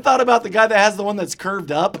often thought about the guy that has the one that's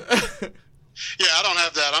curved up. yeah, I don't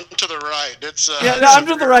have that. I'm to the right. It's Yeah, no, I'm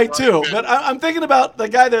to the right too, but I'm thinking about the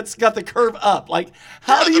guy that's got the curve up. Like,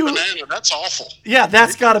 how do the you? banana, that's awful. Yeah,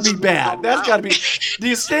 that's got to be bad. That's got to be. Do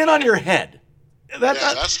you stand on your head? Yeah,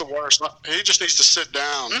 That, that's the worst. He just needs to sit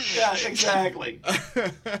down. yeah, exactly.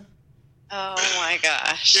 Oh my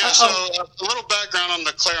gosh. Yeah, so a little background on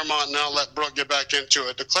the Claremont, and I'll let Brooke get back into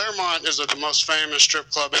it. The Claremont is the most famous strip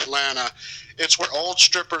club in Atlanta. It's where old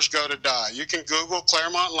strippers go to die. You can Google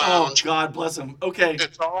Claremont Oh Lounge. God bless him. Okay.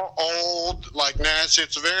 It's all old, like nasty.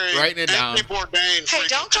 It's very Writing it down. Anthony Bourdain. Hey,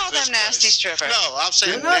 don't call frequented this them nasty place. strippers. No, I'm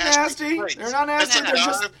saying They're not nasty. place. They're not nasty.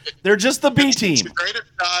 It's They're just the B It's team. the greatest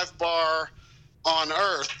dive bar on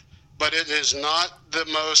earth, but it is not the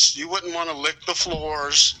most. You wouldn't want to lick the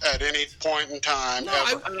floors at any point in time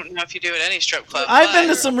ever. I don't know if you do at any strip club. I've been to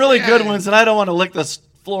but- some really good ones, and I don't want to lick the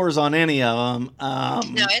floors on any of them. No,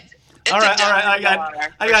 it's All right. a I down got, bar,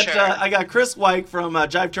 I for got, sure. I got Chris White from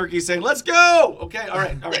Jive Turkey saying, "Let's go." Okay. All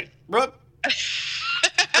right. Brooke.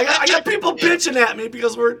 I got people bitching at me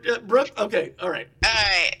because we're Brooke. Okay. All right. All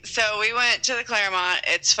right, so we went to the Claremont.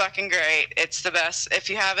 It's fucking great. It's the best. If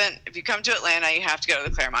you come to Atlanta, you have to go to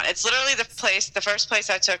the Claremont. It's literally the first place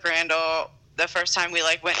I took Randall. The first time we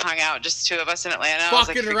went and hung out, just two of us in Atlanta. I was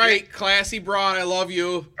like, Fucking if you're right, classy broad. I love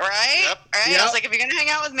you. Right? Yep. Right? Yep. I was like, if you're gonna hang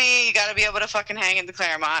out with me, you gotta be able to fucking hang in the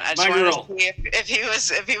Claremont. I just My wanted girl. to see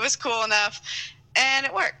if he was cool enough. And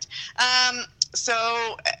it worked.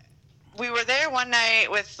 So we were there one night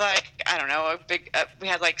with I don't know, we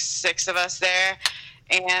had 6 of us there.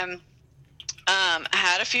 and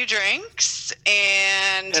had a few drinks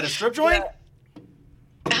and At a strip joint?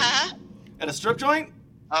 Huh? At a strip joint?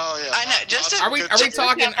 Oh yeah. I know, just Lots a- of Are we good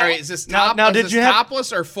talking? tickets. All right, is this Now- top? now, is did this you have-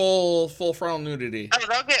 topless or full frontal nudity? Oh,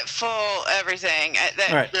 they'll get full everything.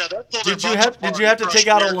 All right. Yeah, they pulled Did their you butts have- did apart you have to and take crushed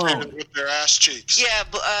out a beer loan? cans with their ass cheeks.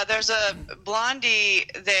 Yeah, there's a blondie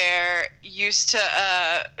there. Used to.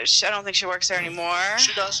 I don't think she works there anymore.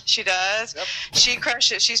 She does. She does. Yep. She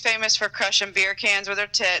crushes. She's famous for crushing beer cans with her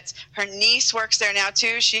tits. Her niece works there now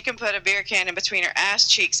too. She can put a beer can in between her ass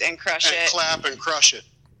cheeks and crush And it. clap and crush it.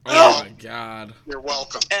 Oh my God. You're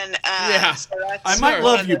welcome. And Yeah. so that's I might Sure.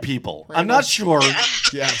 love you people. I'm not sure.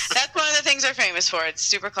 Yes. That's one of the things they're famous for. It's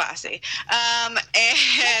super classy. And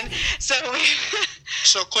so we.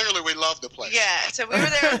 So clearly we love the place. Yeah, so we were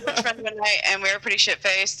there with a friend one night, and we were pretty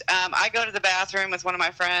shit-faced. I go to the bathroom with one of my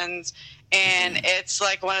friends, and it's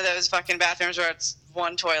like one of those fucking bathrooms where it's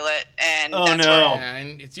one toilet, and Oh, that's no. where, Yeah,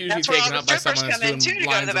 and it's usually that's where all taken the up by strippers someone come in that's too doing to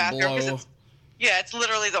go to lines the of bathroom. 'Cause blow. it's, yeah, it's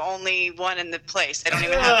literally the only one in the place. They don't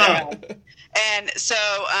even have their own. And so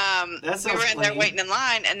That we sounds were in there clean. waiting in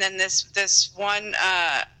line, and then this one.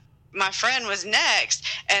 My friend was next,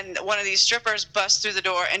 and one of these strippers busts through the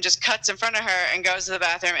door and just cuts in front of her and goes to the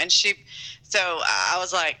bathroom. And so I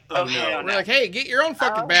was like, Oh, oh, no. hell We're no. like, hey, get your own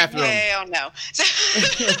fucking Oh, bathroom. Hell no.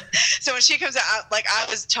 So when she comes out, like I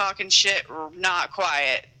was talking shit, not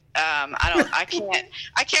quiet.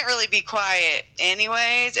 I can't really be quiet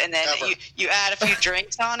anyways. And then Ever. you add a few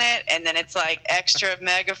drinks on it, and then it's like extra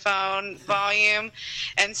megaphone volume.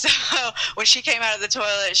 And so when she came out of the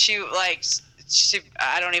toilet,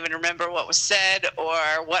 I don't even remember what was said or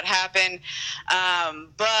what happened.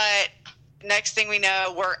 But next thing we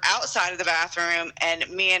know, we're outside of the bathroom, and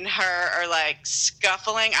me and her are like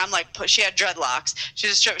scuffling. I'm like, she had dreadlocks.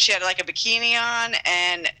 She had like a bikini on,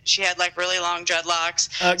 and she had like really long dreadlocks.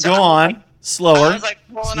 So Go I'm on. like- I Slower. was, like,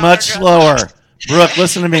 pulling on Much her slower. dreadlocks. Brooke,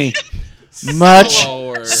 listen to me. Much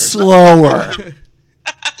Slower. slower.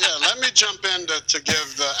 Yeah, let me jump in to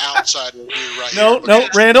give the outside review right No, here.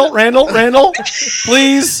 no, Randall,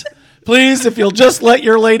 please, if you'll just let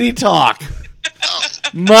your lady talk. Oh,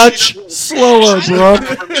 Much slower, I Brooke.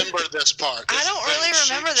 don't remember this part. I don't really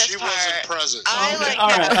remember this She part. wasn't present. I like All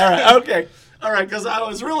right, okay. All right, because I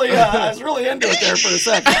was really into it there for a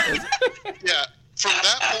second. Yeah, from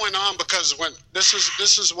that point on, because when this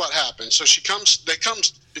is what happened. So they come.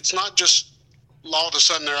 It's not just all of a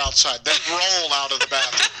sudden they're outside. They roll out of the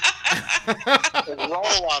bathroom. They roll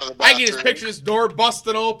out of the bathroom. I can just picture this door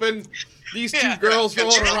busting open. These two girls And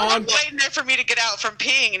rolling so- around. waiting there for me to get out from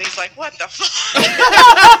peeing, and he's like, "What the fuck?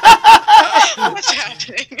 What's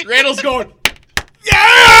happening?" Randall's going,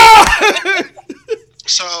 yeah!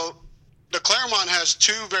 So the Claremont has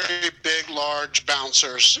two very big, large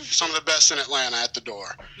bouncers, some of the best in Atlanta, at the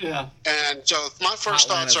door. Yeah. And so my first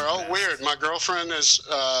thoughts are, Atlanta's oh, the weird. best. My girlfriend is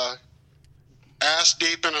ass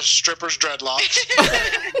deep in a stripper's dreadlocks.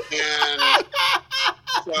 And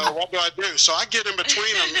so what do? So I get in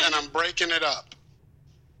between them and I'm breaking it up.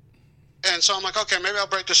 And so I'm like, okay, maybe I'll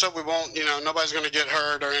break this up. We won't, nobody's going to get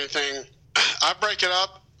hurt or anything. I break it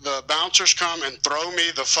up. The bouncers come and throw me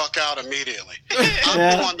the fuck out immediately. I'm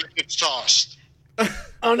Yeah. the one that gets tossed.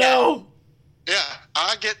 Oh no. Yeah,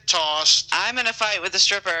 I get tossed. I'm in a fight with the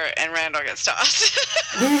stripper, and Randall gets tossed.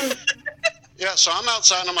 Yeah, so I'm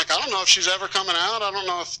outside, and I'm like, I don't know if she's ever coming out. I don't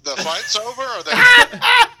know if the fight's over or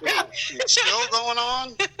it's still going on.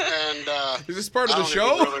 And Is this part of I the don't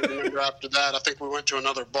show? even really remember after that. I think we went to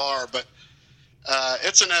another bar, but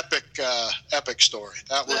it's an epic story.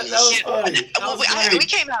 That one That is. was funny. That Well, was we great.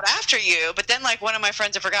 came out after you, but then like one of my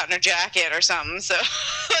friends had forgotten her jacket or something, so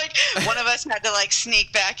like one of us had to like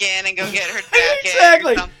sneak back in and go get her jacket.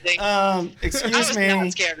 Exactly. Or something. I Excuse was me.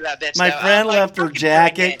 not scared of that bitch. My though. I friend was like, left her "Fucking bring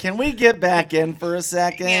jacket. it." Can we get back in for a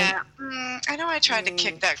second? Yeah, I know I tried to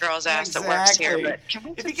kick that girl's ass that works here, Exactly. but can we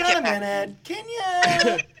If just you got a get back? minute, can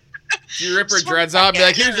you? You rip her dreads out, be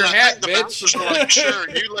like, here's your I hat, think the bouncers were bitch. like, sure,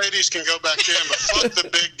 you ladies can go back in, but fuck the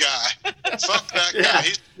big guy. Fuck that Yeah. guy.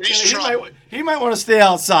 He's he, trouble. he might want to stay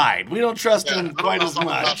outside. We don't trust Yeah, I him don't quite know as if I'm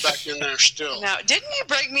allowed much. back in there still. Now, didn't you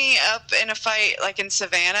break me up in a fight like in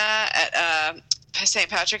Savannah at St.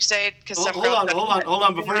 Patrick's Day? Because Hold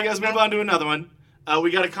on. Before you guys move on to another one,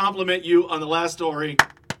 we got to compliment you on the last story.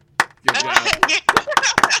 Good job.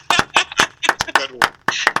 Good one.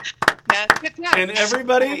 Yeah, good job. And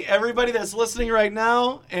everybody that's listening right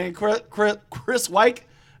now, and Chris Wyke,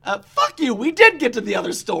 fuck you. We did get to the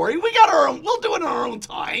other story. We got our own. We'll do it in our own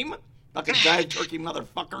time. Fucking Jive Turkey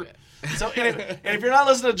motherfucker. So anyway, and if you're not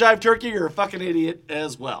listening to Jive Turkey, you're a fucking idiot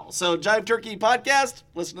as well. So Jive Turkey podcast,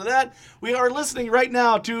 listen to that. We are listening right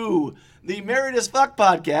now to the Married as Fuck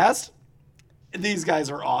podcast. These guys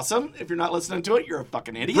are awesome. If you're not listening to it, you're a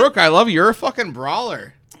fucking idiot. Brooke, I love you. You're a fucking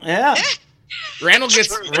brawler. Yeah. Randall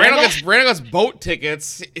gets boat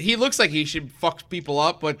tickets. He looks like he should fuck people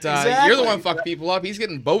up, but Exactly. you're the one fuck people up. He's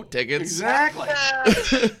getting boat tickets. Exactly.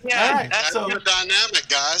 Yeah. All right. That's So the dynamic,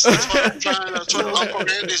 guys. That's what I'm trying. That's what Uncle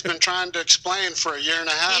Randy's been trying to explain for a year and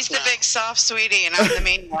a half He's now. the big soft sweetie, and I'm the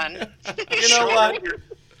mean one. you know what?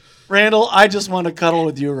 Randall, I just want to cuddle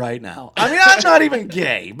with you right now. I mean, I'm not even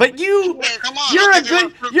gay, but Come on, you're I'll a give you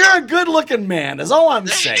good, a fruit you're a cup. good-looking man. Is all I'm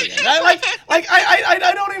saying.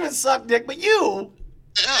 I don't even suck dick, but Yeah.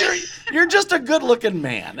 you're just a good-looking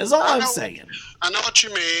man. Is all I'm saying. I know what you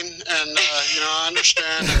mean, and I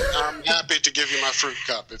understand. And I'm happy to give you my fruit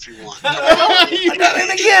cup if you want.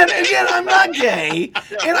 And again, I'm not gay,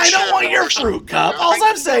 and I don't want your fruit cup. All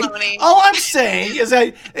I'm saying is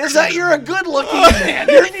that you're a good-looking man.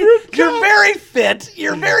 You're very fit.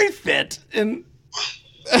 You're very fit, and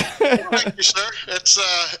Thank you, sir.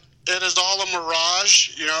 It is all a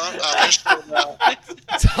mirage. I wish I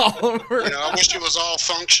wish it was all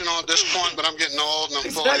functional at this point, but I'm getting old and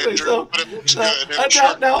I'm fully Exactly, injured. so- But it looks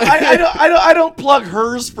good. now I don't plug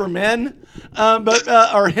hers for men,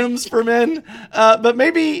 or hims for men, but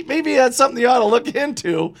maybe that's something you ought to look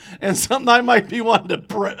into and something I might be wanting to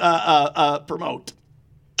promote.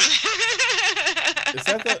 Is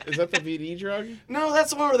that the VD drug? No,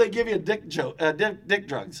 that's the one where they give you dick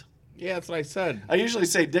drugs. Yeah, that's what I said. I usually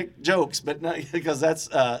say dick jokes, but not because that's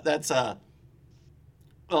Pavlov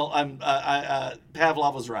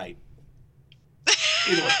was right.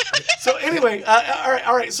 Either way. So anyway,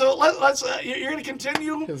 all right. So let's you're gonna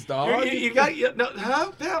continue. His dog?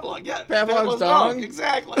 Pavlov, yeah. Pavlov's dog?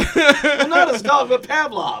 Exactly. Well, not his dog, but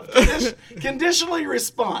Pavlov. Conditionally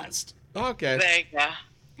responsed. Okay. There you go.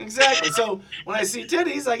 Exactly. So when I see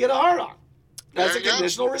titties, I get a hard on. That's a There you go.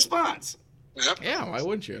 conditional response. Yep. Yeah, why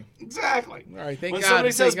wouldn't you? Exactly. All right, thank When God.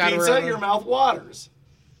 somebody says thank God pizza, we're- your mouth waters.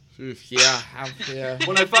 Oof, yeah, yeah.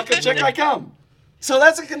 When I fuck a chick, I come. So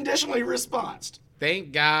that's a conditionally responsed.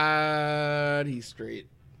 Thank God he's straight.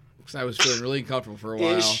 Because I was feeling really uncomfortable for a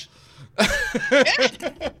while. Ish.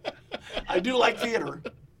 I do like theater.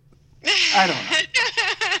 I don't know.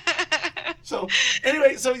 So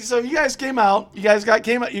anyway, so you guys came out. You guys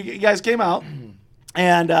came out,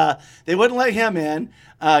 and they wouldn't let him in.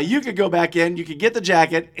 You could go back in. You could get the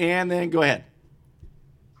jacket, and then go ahead.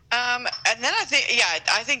 And then I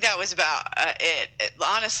think that was about it.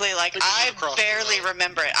 Honestly, like I across the barely road.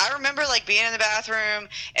 remember it. I remember like being in the bathroom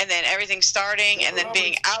and then everything starting and then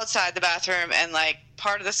being outside the bathroom and like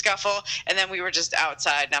part of the scuffle and then we were just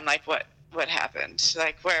outside and I'm like, what happened?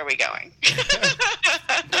 Like, where are we going? Yeah,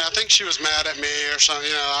 I think she was mad at me or something.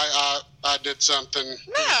 I did something.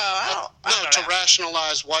 No, I don't to know.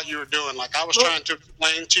 rationalize what you were doing. Like I was trying to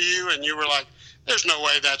explain to you, and you were like, "There's no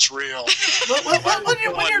way that's real."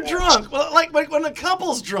 When you're drunk, like when a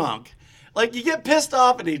couple's drunk, like you get pissed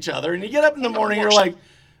off at each other, and you get up in the morning, you're like,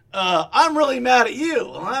 "I'm really mad at you.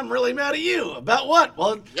 Well, I'm really mad at you about what?"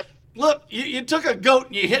 Well, look, you took a goat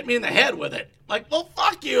and you hit me in the head with it. Like, well,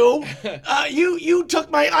 fuck you. You took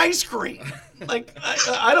my ice cream. Like,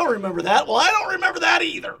 I don't remember that. Well, I don't remember that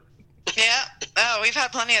either. Yeah. Oh, we've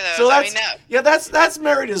had plenty of those. So I that's mean, no. yeah, that's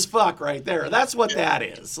married as fuck right there. That's what that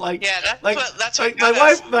is. Like Yeah, that's like, what like got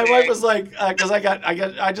my us. wife was like because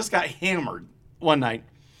I just got hammered one night,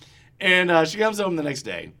 and she comes home the next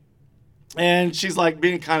day, and she's like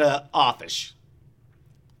being kind of offish,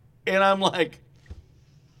 and I'm like,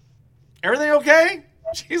 everything okay?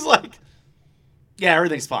 She's like, yeah,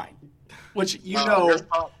 everything's fine, which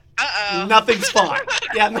Uh-oh. nothing's fine.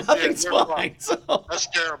 Yeah, nothing's you're fine. So. That's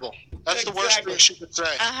terrible. That's the worst Exactly. thing she could say.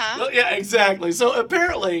 Uh-huh. Well, yeah, exactly. So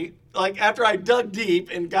apparently, like after I dug deep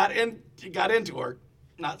and got into her,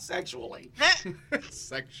 not sexually,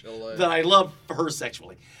 Sexual. that I love her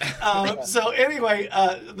sexually. So anyway,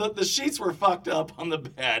 the sheets were fucked up on the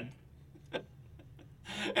bed,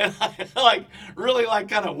 and I really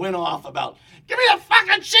kind of went off about, give me the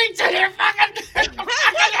fucking sheets in here, fucking.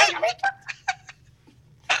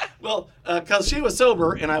 Well, because she was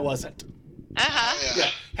sober and I wasn't. Uh-huh. Yeah.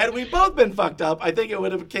 Had we both been fucked up, I think it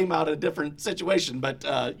would have came out a different situation. But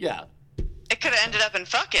yeah. It could have ended up in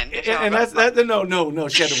fucking. if y'all And both- that's that. No.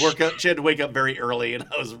 She had to work up. She had to wake up very early, and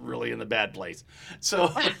I was really in the bad place.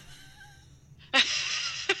 So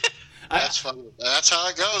That's funny. That's how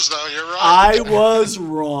it goes, though. You're right. I was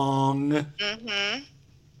wrong, Mhm.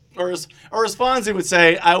 or as Fonzie would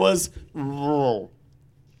say, I was wrong.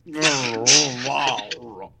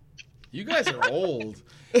 You guys are old.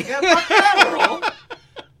 Yeah, fuck that, Earl.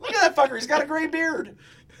 Look at that fucker. He's got a gray beard.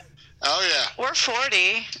 Oh yeah. We're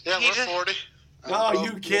 40. Yeah, He we're just- 40. Oh,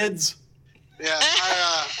 you kids. Yeah,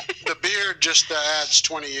 the beard just adds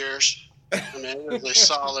 20 years. I mean, it is a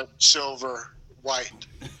solid silver white.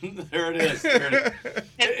 There it is. There it is.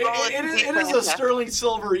 It is a sterling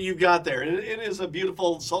silver you got there. It is a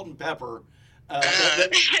beautiful salt and pepper. I'm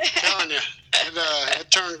telling you, it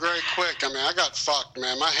turned gray quick. I mean, I got fucked,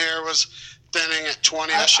 man. My hair was thinning at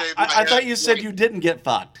 20. I shaved my head. I thought you said you didn't get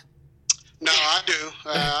fucked. No, I do.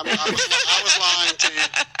 I was lying to you,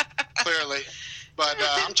 clearly. But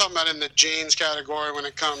I'm talking about in the jeans category when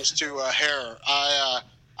it comes to hair. I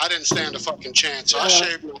didn't stand a fucking chance. I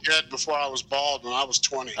shaved my head before I was bald when I was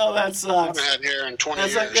 20. Oh, that sucks. I haven't had hair in 20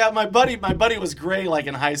 That's years. like, yeah, my buddy was gray like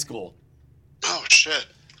in high school. Oh, shit.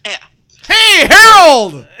 Yeah. Hey,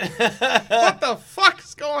 Harold! What the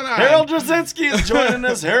fuck's going on? Harold Drazinski is joining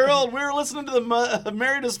us. Harold, we're listening to the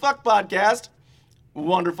Married as Fuck podcast.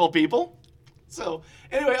 Wonderful people. So,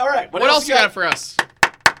 anyway, all right. What else you got for us?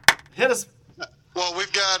 Hit us. Well, we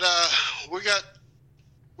can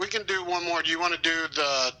do one more. Do you want to do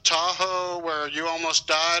the Tahoe where you almost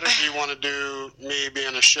died, or do you want to do me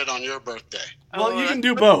being a shit on your birthday? Well, you can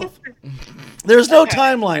do both. There's no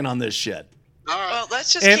timeline on this shit. All right. Well,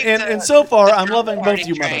 let's just And so far, I'm loving both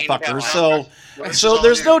you motherfuckers. So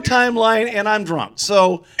there's no timeline, and I'm drunk.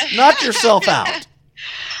 So knock yourself out.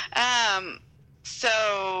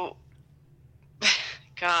 So,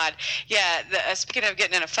 God, yeah. Speaking of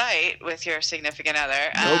getting in a fight with your significant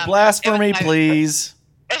other, No blasphemy, please.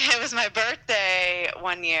 It was my birthday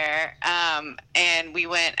one year, and we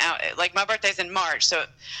went out. Like, my birthday's in March, so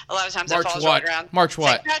a lot of times it falls right around March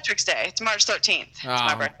what? St. Patrick's Day. It's March 13th. It's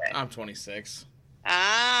my birthday. I'm 26.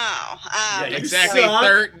 Oh, you Exactly suck.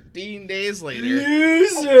 13 days later.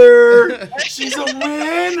 Loser. She's a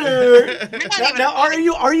winner. Now, are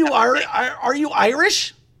you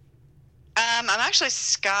Irish? I'm actually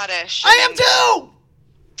Scottish. I am too.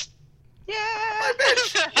 Yeah. My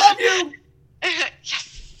bitch. Love you. Yes.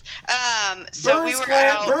 So Burns we were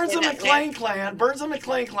clan, out Burns in and McLean Atlanta. clan, Burns and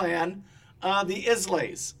McLean clan, the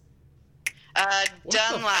Isleys.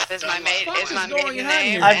 Dunlap is my fuck is my is going maiden on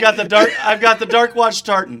name. here? I've got the Dark Watch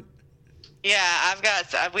tartan. Yeah,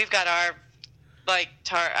 we've got our I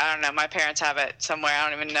don't know. My parents have it somewhere. I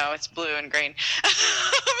don't even know. It's blue and green.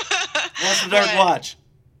 That's the Dark But- Watch.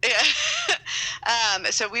 Yeah.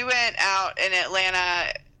 So we went out in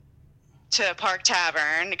Atlanta to Park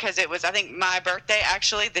Tavern because it was, I think, my birthday.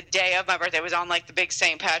 Actually, the day of my birthday was on like the big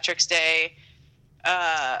St. Patrick's Day,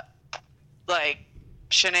 like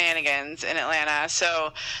shenanigans in Atlanta.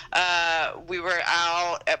 So we were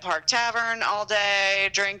out at Park Tavern all day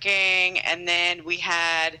drinking, and then we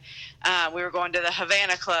were going to the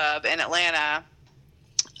Havana Club in Atlanta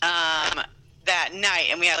that night,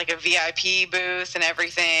 and we had like a VIP booth and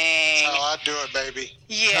everything. That's how I do it, baby.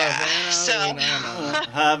 Yeah.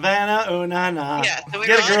 Havana, oh na na. Yeah, so we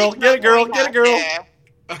Get were a girl, already get a girl, going get a out girl. there.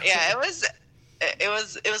 Yeah, it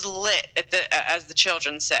was lit as the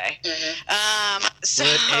children say. So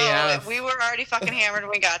Lit AF. we were already fucking hammered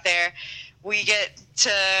when we got there. We get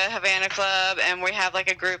to Havana Club and we have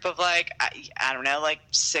like a group of like I don't know, like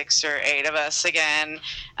 6 or 8 of us again,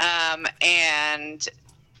 and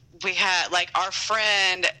we had like our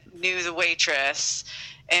friend knew the waitress.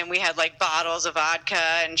 And we had like bottles of vodka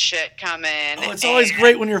and shit coming. Oh, it's always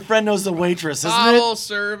great when your friend knows the waitress, isn't Bottle it?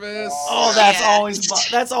 service. Oh,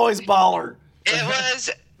 that's always baller. It was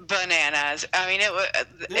bananas. I mean,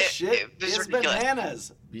 This shit it was is ridiculous.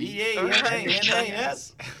 bananas.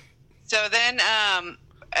 B-A-N-A-N-A-S. So then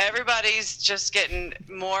everybody's just getting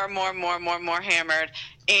more hammered.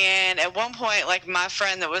 And at one point, like my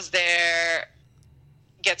friend that was there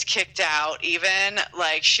gets kicked out even.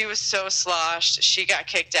 Like she was so sloshed, she got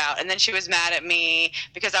kicked out. And then she was mad at me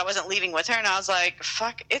because I wasn't leaving with her. And I was like,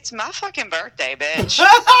 fuck, it's my fucking birthday, bitch.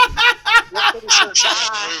 Pretty sure she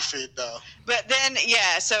was roofied, though. But then,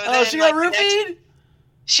 yeah, so Oh, then she got like, the next- roofied?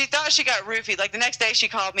 She thought she got roofied. Like the next day, she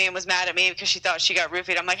called me and was mad at me because she thought she got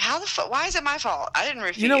roofied. I'm like, how the fuck? Why is it my fault? I didn't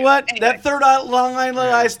roofie You know what? Anyway. That Third Long Island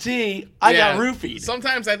iced tea, I got roofied.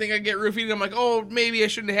 Sometimes I think I get roofied and I'm like, oh, maybe I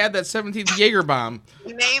shouldn't have had that 17th Jaeger bomb.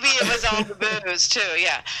 Maybe it was all the booze too.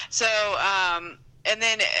 Yeah. So, and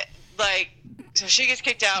then like, so she gets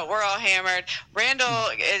kicked out. We're all hammered. Randall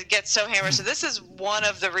gets so hammered. So this is one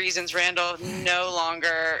of the reasons Randall no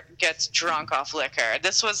longer gets drunk off liquor.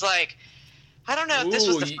 This was like, I don't know if this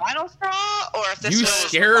was the final straw or if this You was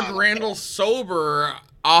scared Randall sober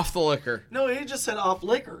off the liquor. No, he just said off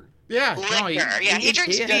liquor. Yeah. liquor. No, He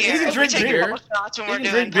drinks beer. he can drink We take a beer. couple shots when He we're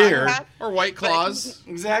can doing drink beer. podcasts. Or White Claws.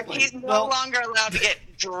 Exactly. He's no longer allowed to get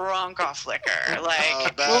drunk off liquor.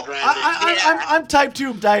 Like, Bad Randy. I'm type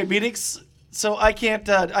 2 diabetics. So I can't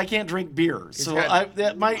drink beer. So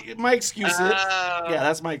my excuse is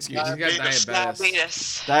that's my excuse. He's got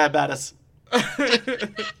diabetes. Diabetes.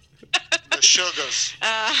 The sugars.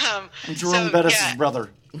 I'm Jerome Bettis' brother.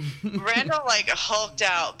 Randall like hulked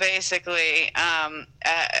out basically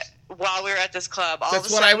while we were at this club.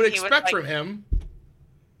 That's what I would expect from him.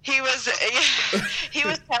 He was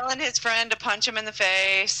telling his friend to punch him in the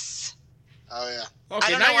face. Oh yeah.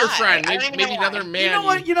 Okay, not your friend. Maybe another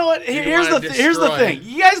man. You know what? Here's the thing.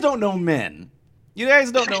 You guys don't know men.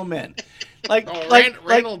 Like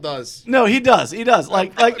Randall does. No, he does.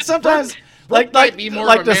 Like sometimes. Like be more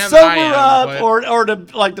like of a to man sober than I am, up but- or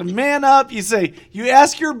to man up, you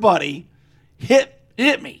ask your buddy, hit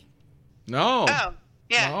me. No. Oh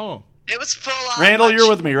yeah. No. It was full on. Randall, you're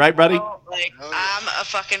with me, right, buddy? I'm a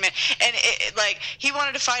fucking man, and he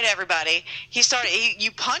wanted to fight everybody.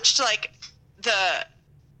 You punched like the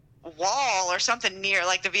wall or something near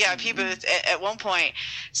like the VIP booth at one point.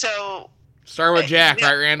 So start with Jack,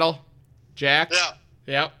 right, Randall? Jack. Yeah.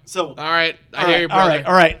 Yep. So all right, I hear you, brother.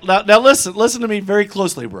 All right. Now listen to me very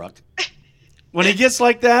closely, Brooke. When he gets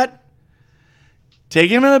like that, take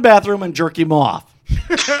him in the bathroom and jerk him off.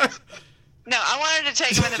 No, I wanted to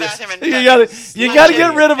take him in the bathroom and you gotta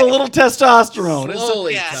get rid of a little testosterone.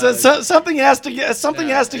 Slowly. Something has to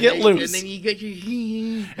get loose. And then you get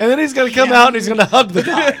your. And then he's gonna come out and he's gonna hug the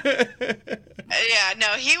guy. Yeah, no,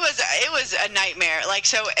 it was a nightmare. Like,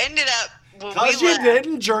 so ended up. Because you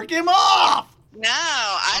didn't jerk him off. No,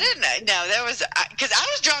 I didn't. No, there was because I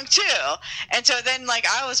was drunk too, and so then like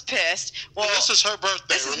I was pissed. Well, This is her birthday.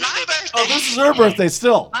 this is Remember my that? birthday. Oh, this is her birthday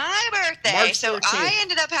still. My birthday. March So 13th. I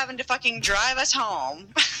ended up having to fucking drive us home.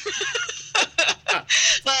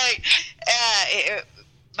 Like,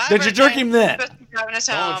 my Did you jerk birthday, him then? supposed to be driving us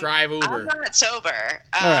Don't home. drive Uber. I'm not sober.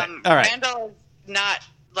 All right. Randall is not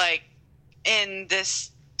like in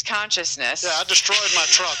this consciousness. Yeah, I destroyed my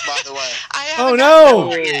truck, by the way. I Oh, haven't no. gotten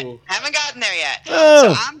there yet. Haven't gotten there yet.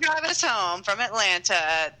 Oh. So I'm driving us home from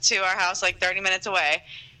Atlanta to our house like 30 minutes away.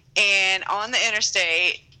 And on the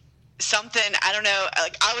interstate, something, I don't know,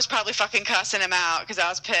 like I was probably fucking cussing him out because I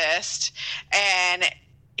was pissed. And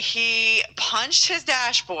he punched his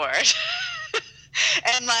dashboard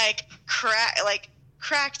and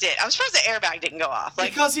cracked it. I'm surprised the airbag didn't go off. Like,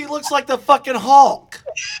 Because he looks like the fucking Hulk.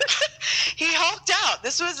 he hulked out.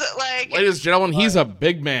 This was like, Ladies and gentlemen, he's a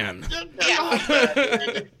big man.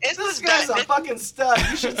 yeah. This guy's a fucking stud.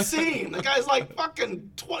 You should see him. The guy's like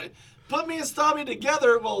fucking 20. Put me and Stabby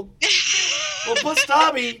together. We'll put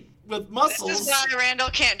Stabby with This muscles. is why Randall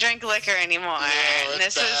can't drink liquor anymore. No, And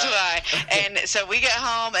it's this is bad. why. And so we get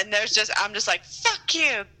home, and I'm just like, fuck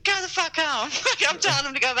you, go the fuck home. Like, I'm telling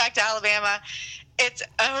him to go back to Alabama. It's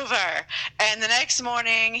over. And the next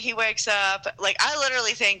morning, he wakes up. Like, I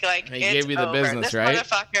literally think, like, He it's gave you the over. business, this right?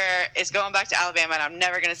 motherfucker is going back to Alabama, and I'm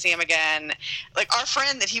never going to see him again. Like, our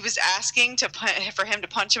friend that he was asking for him to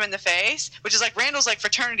punch him in the face, which is like Randall's, like,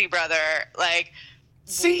 fraternity brother, like,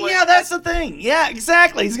 See, was- yeah, that's the thing. Yeah,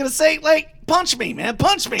 exactly. He's gonna say, like, punch me, man,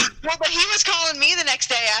 punch me. Well, but he was calling me the next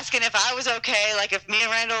day asking if I was okay, like if me and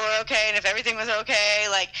Randall were okay and if everything was okay,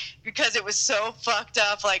 like because it was so fucked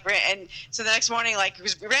up. Like, and so the next morning, like,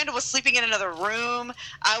 Randall was sleeping in another room.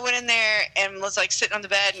 I went in there and was like sitting on the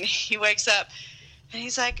bed, and he wakes up and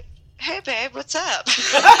he's like, "Hey, babe, what's up?"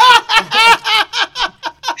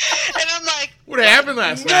 And I'm like, What happened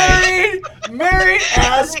last night? Married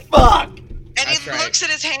as fuck. and he That's right. looks at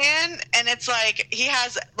his hand, and it's like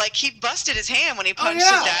he busted his hand when he Oh punched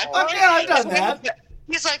his yeah, dad. oh yeah, I've done that.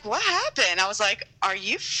 He's like, "What happened?" I was like, "Are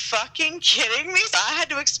you fucking kidding me?" So I had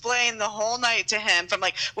to explain the whole night to him, from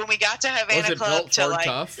like when we got to Was Havana it Club built to for like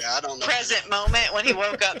tough? Yeah, I don't know. present moment when he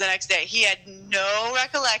woke up the next day. He had no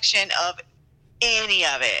recollection of any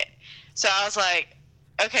of it. So I was like,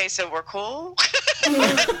 "Okay, so we're cool."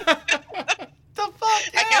 The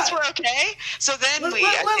fuck? Yeah. I guess we're okay. So then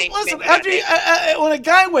Listen, when a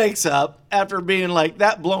guy wakes up after being like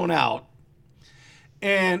that blown out,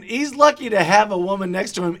 and he's lucky to have a woman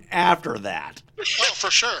next to him after that. Oh, for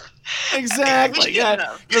sure. Exactly. We Yeah. should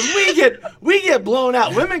know. Because we get blown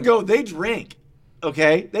out. Women go, they drink.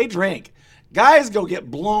 Okay? They drink. Guys go get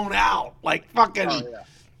blown out. Like fucking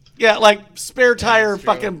yeah, like spare tire That's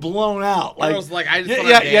true. fucking blown out. Like, Girls like, I just yeah,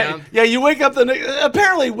 wanna yeah, down. yeah, you wake up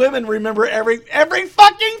apparently women remember every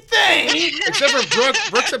fucking thing. Except for Brooke.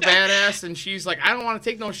 Brooke's a badass, and she's like, I don't want to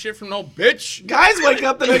take no shit from no bitch. Guys wake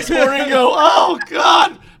up the next morning and go, "Oh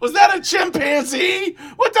God, was that a chimpanzee?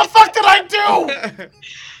 What the fuck did I do?"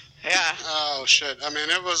 yeah. Oh shit! I mean,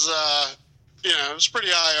 it was it was pretty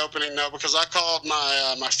eye opening though, because I called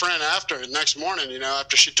my my friend after the next morning.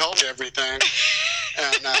 After she told me everything,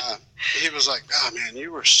 And he was like, "Oh man,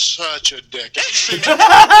 you were such a dick."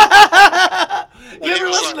 You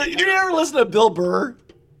ever listen to Bill Burr?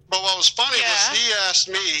 But what was funny Yeah. was he asked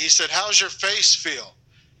me, he said, "How's your face feel?"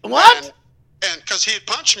 What? And because he had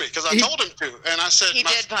punched me, because I told him to. And I said, He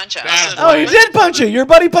did punch us. I said, Oh, he did punch you. Your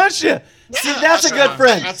buddy punched you. See, that's a that's good a-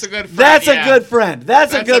 friend. That's a good friend. That's yeah. a good friend.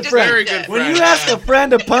 That's a That's good a friend. very good When friend, you ask yeah. a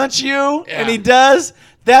friend to punch you and he Yeah. does,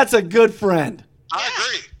 that's a good friend. I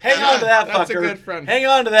agree. Hang And on to that That's a fucker. good friend. Hang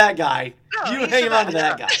on to that guy. No, You he's hang the on to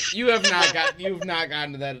best. that guy. You've not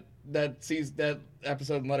gotten to that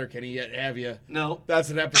episode in Letterkenny yet, have you? No.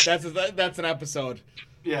 That's an episode. That's an episode.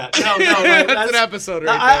 Yeah. No. That's an episode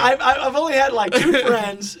right there. I've only had like 2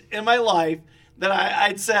 friends in my life that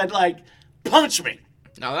I'd said like, punch me.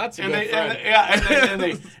 Now that's a And good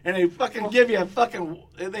they, friend. and they fucking give you a fucking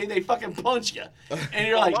they fucking punch you, and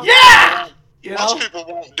you're like, yeah, you know, Most people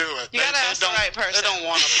won't do it. You gotta ask the right person. They don't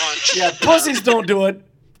want to punch. yeah, pussies don't do it.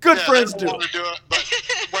 Good Yeah, friends they do don't want it. to do it. But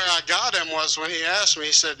where I got him was when he asked me,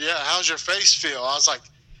 he said, "Yeah, how's your face feel?" I was like,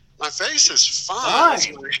 "My face is fine. It's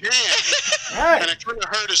Fine. my hand." Right. And it kind of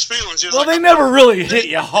hurt his feelings. He was Well, like, they never really hit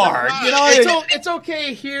you hard, you know. It's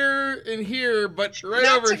okay here and here, but right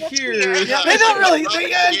Not over so much here. here. Yeah, they don't really.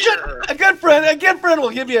 A good friend will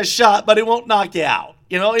give you a shot, but he won't knock you out.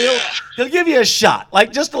 You know, he'll give you a shot,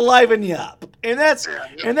 like just to liven you up, and that's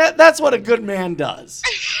what a good man does.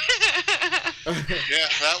 Yeah,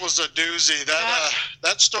 that was a doozy.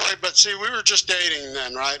 That story. But see, we were just dating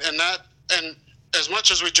then, right? And as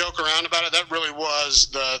much as we joke around about it, that really was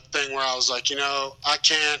the thing where I was like, I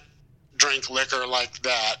can't drink liquor like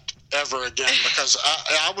that ever again, because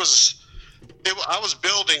I was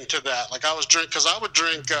building to that. Like I was because I would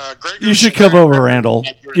drink. Grey You Goose should and come Grey over, Goose. Randall.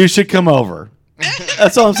 You should come over.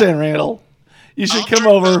 That's all I'm saying, Randall. You should I'll come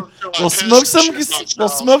drink over. until I We'll piss smoke and some. shit We'll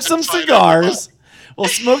myself smoke some and fight cigars. We'll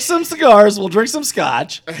smoke some cigars. We'll drink some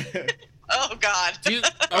scotch. Oh God.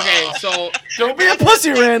 Okay, so Don't be a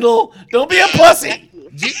pussy, Randall. Don't be a pussy.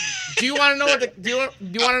 do you want to know what the do you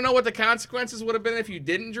want to know what the consequences would have been if you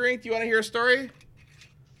didn't drink? Do you want to hear a story?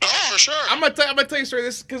 Oh, for sure. I'm gonna tell you a story.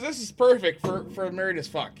 Because this is perfect for married as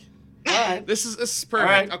fuck. All right. This is perfect.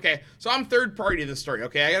 right. Okay, so I'm third party to this story.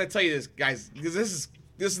 Okay, I gotta tell you this, guys, because this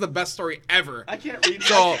is the best story ever. I can't read.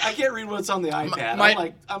 So- I can't read what's on the iPad. my- I'm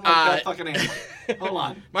like that fucking animal. Hold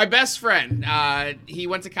on. My best friend, he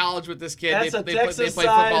went to college with this kid. That's they a played football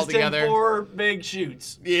Texas-sized together. 10-4 big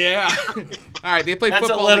shoots. Yeah. All right, they played That's a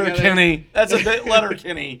football letter together. Kenny. That's a letter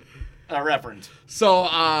Kenny reference.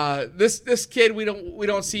 So this kid we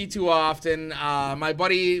don't see too often. My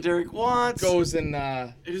buddy Derek Watts. goes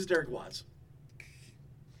and Who's Derek Watts?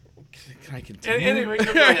 can I continue? Anyway,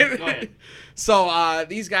 go ahead. Go ahead. So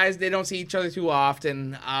these guys, they don't see each other too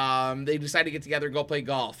often. They decide to get together and go play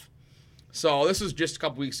golf. So this was just a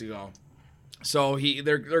couple weeks ago. So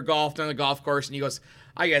they're golfed on the golf course, and he goes,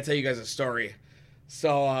 "I gotta tell you guys a story."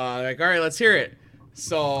 So like, all right, let's hear it.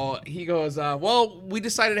 So he goes, "Well, we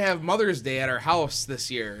decided to have Mother's Day at our house this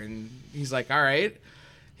year," and he's like, "All right."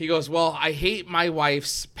 He goes, "Well, I hate my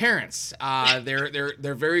wife's parents.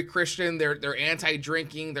 They're very Christian. They're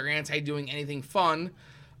anti-drinking. They're anti-doing anything fun,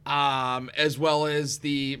 as well as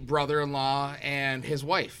the brother-in-law and his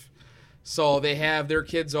wife. So they have their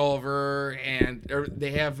kids over, or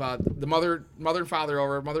they have the mother and father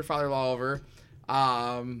over, father-in-law over,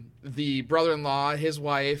 the brother-in-law, his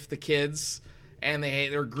wife, the kids, and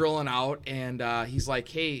they're grilling out. And he's like,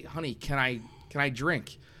 'Hey, honey, can I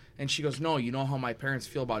drink?' And she goes, 'No, you know how my parents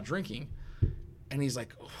feel about drinking.' And he's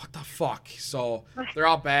like, 'What the fuck?' So they're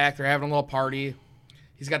out back. They're having a little party.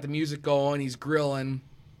 He's got the music going. He's grilling.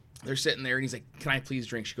 They're sitting there, and he's like, 'Can I please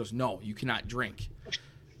drink?' She goes, 'No, you cannot drink.'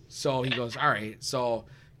 So he goes, 'All right.' So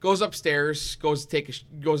goes upstairs, goes to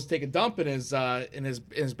take a dump in his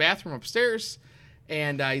bathroom upstairs,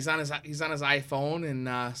 and he's on his iPhone,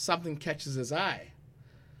 and something catches his eye.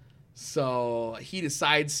 So he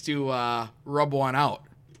decides to rub one out.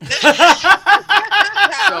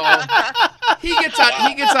 So he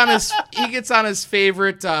gets on his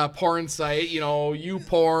favorite porn site,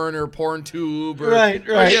 YouPorn or PornTube or, Right.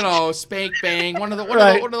 or Spank Bang, one of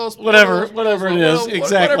those Whatever it is,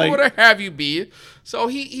 exactly. whatever have you be. So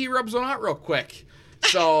he rubs one out real quick.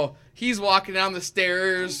 So he's walking down the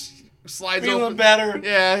stairs, slides Feeling open. better.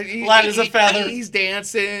 Yeah, Light as a feather. He's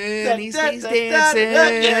dancing. He's da, dancing.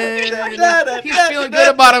 da, da, He's feeling good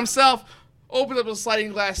about himself. Opens up a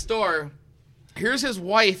sliding glass door. Here's his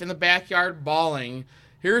wife in the backyard bawling.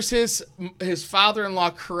 Here's his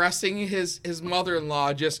father-in-law caressing his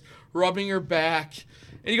mother-in-law, just rubbing her back.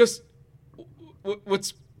 And he goes,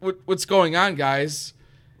 "What's going on, guys?"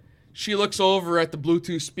 She looks over at the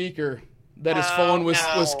Bluetooth speaker. that his Oh, phone was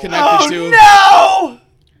no. connected to. Oh no!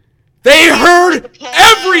 They heard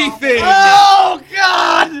everything. Oh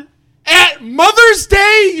God! At Mother's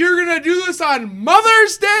Day, you're gonna do this on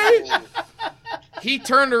Mother's Day? He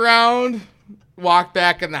turned around, walked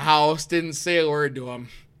back in the house, didn't say a word to him.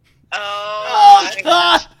 Oh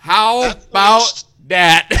God! How about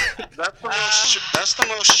that? That's the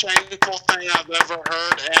most shameful thing I've ever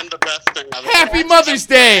heard, and the best thing I've ever Happy heard. Mother's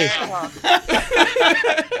Day.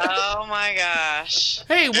 Oh my gosh.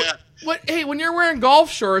 Hey, Yeah. what? Hey, when you're wearing golf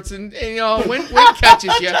shorts and you know wind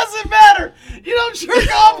catches you. It doesn't matter. You don't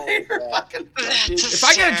jerk off when you're fucking. If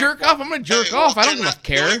I gotta jerk off, I'm gonna jerk Hey, off. I well, don't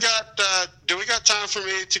care. Do we got time for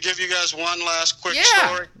me to give you guys one last quick Yeah,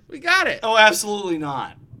 story? we got it. Oh, absolutely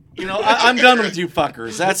not. You know, I'm done with you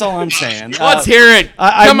fuckers. That's all I'm saying. Let's hear it.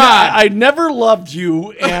 Come on. I never loved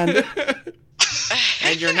you, and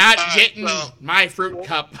And you're not getting so- my fruit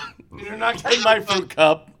cup. you're not getting my fruit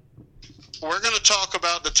cup. We're going to talk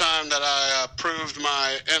about the time that I proved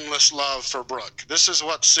my endless love for Brooke. This is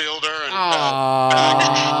what sealed her.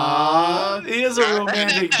 And He is a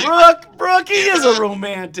romantic. Brooke, he is a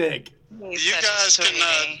romantic. He's you such a guys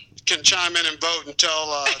sweetie. can chime in and vote and tell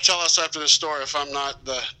us after this story if I'm not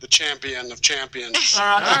the champion of champions.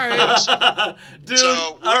 All right, dude.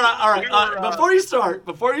 So, all right. we were,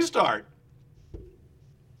 Before you start,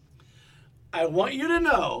 I want you to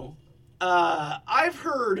know, I've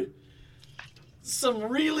heard some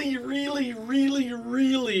really, really, really,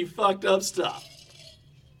 really fucked up stuff.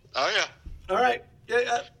 Oh yeah, All right.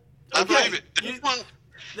 I Okay. believe it. You-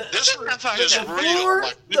 This one fucked is up. real.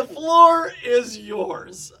 the floor is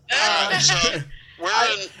yours. All right, so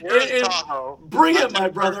we're in Tahoe. Bring it, my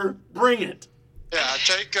brother. Bring it. Yeah, I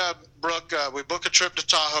take Brooke. We book a trip to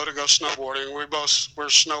Tahoe to go snowboarding. We're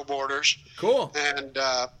snowboarders, Cool. and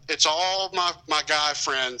it's all my guy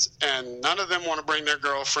friends, and none of them want to bring their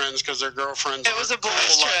girlfriends because their girlfriends It was aren't a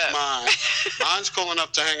boys' cool like trip. mine. Mine's cool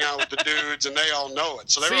enough to hang out with the dudes, and they all know it.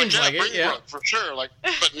 So they were Seems like, like "Yeah, it, bring yeah. Brooke for sure." Like,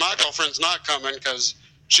 but my girlfriend's not coming because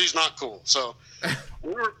she's not cool. So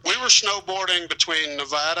we were snowboarding between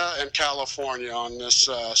Nevada and California on this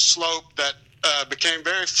slope that became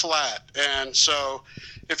very flat, and so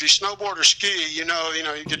if you snowboard or ski, you know,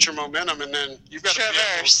 you get your momentum, and then you've got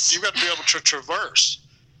Traverse. to be able to traverse.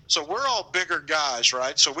 So we're all bigger guys,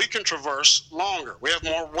 right? So we can traverse longer. We have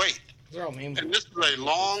more weight, They're all names. and this is a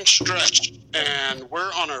long stretch, and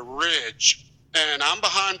we're on a ridge, and I'm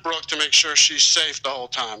behind Brooke to make sure she's safe the whole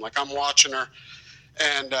time. Like I'm watching her,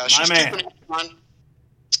 and she's man. keeping on.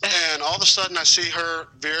 And all of a sudden, I see her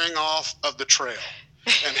veering off of the trail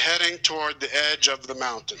and heading toward the edge of the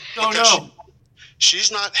mountain. Oh Because no.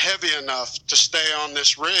 she's not heavy enough to stay on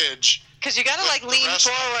this ridge. Because you gotta like The lean rest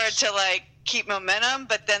of forward us. to like keep momentum,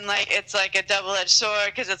 but then like it's like a double-edged sword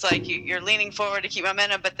because it's like you're leaning forward to keep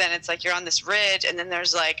momentum, but then it's like you're on this ridge, and then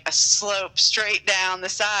there's like a slope straight down the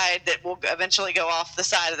side that will eventually go off the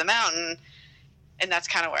side of the mountain, and that's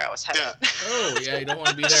kind of where I was headed. Yeah. Oh, yeah, you don't want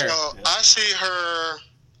to be there. So I see her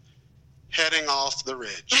heading off the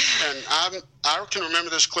ridge, and I can remember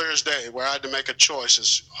this clear as day, where I had to make a choice.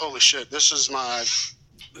 Is holy shit, this is my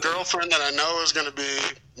girlfriend that I know is going to be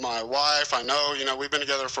my wife. I know, we've been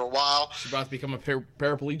together for a while. She's about to become a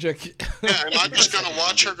paraplegic. Yeah, am I just going to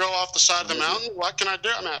watch her go off the side of the mountain? What can I do?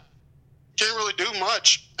 I mean, I can't really do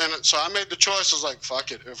much. And so I made the choice. I was like,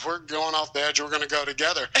 fuck it. If we're going off the edge, we're going to go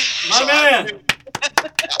together. My So man.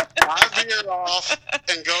 I veer off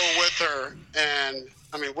and go with her. And,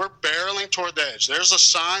 I mean, we're barreling toward the edge. There's a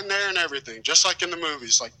sign there and everything, just like in the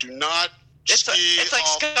movies. Like, do not It's ski like off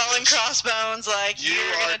skull and this. crossbones. Like You you're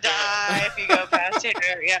are gonna dead. die if you go past here.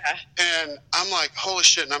 Yeah. And I'm like, holy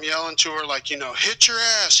shit. And I'm yelling to her, like, hit your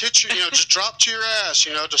ass, just drop to your ass,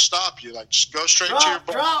 to stop you. Like, just go straight to your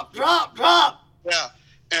butt. Drop. Yeah.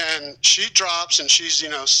 And she drops and she's,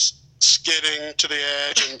 skidding to the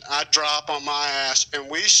edge, and I drop on my ass, and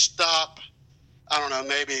we stop, I don't know,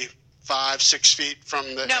 maybe 5-6 feet from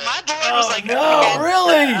the No, my edge. board was like no, up against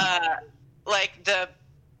really?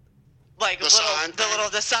 The sign thing?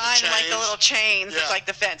 the sign and like the chains? little chains. It's Yeah. like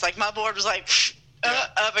the fence. Like my board was like Yeah.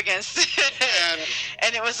 up against it. And-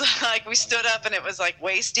 And it was like we stood up and it was like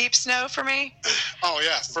waist deep snow for me. Oh,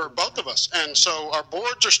 yeah, for both of us. And so our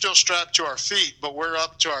boards are still strapped to our feet, but we're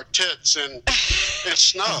up to our tits in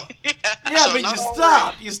snow. Yeah, So but not you only-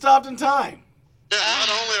 stopped. You stopped in time. Yeah, not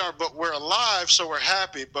only but we're alive, so we're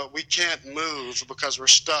happy, but we can't move because we're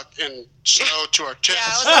stuck in snow to our tits. Yeah,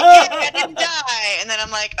 I was like, yeah, I didn't die. And then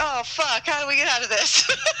I'm like, oh fuck, how do we get out of this?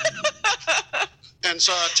 And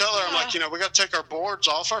so I tell her, I'm like, we got to take our boards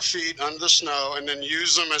off our feet under the snow and then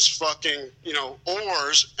use them as fucking,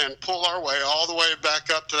 oars and pull our way all the way back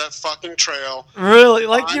up to that fucking trail. Really?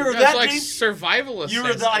 Like you were That's that like deep? survivalist. You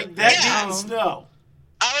were like that deep Yeah. in snow.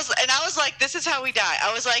 I was like, this is how we die.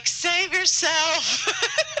 I was like, save yourself.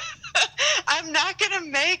 I'm not going to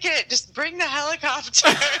make it. Just bring the helicopter.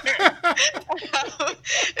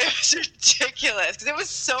 It was ridiculous because it was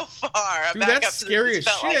so far. Dude, back that's up to the scary beach,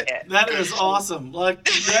 as felt like shit. it. That is awesome. Like,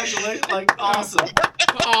 congratulations. Like, awesome.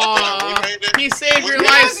 Aw, We made it. he saved your You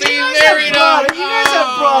life, guys- so you you guys married have him. brought it. You guys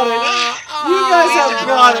have brought it. You guys have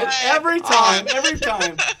brought it every time. Every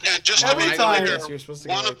time. And just to Every be time. clear, You're supposed to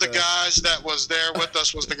go one like of the that. guys that was there with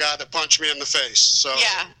us was the guy that punched me in the face. So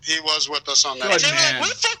Yeah. he was with us on that. Good And they were man. like, where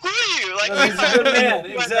the fuck were you? Like, He's a good man. when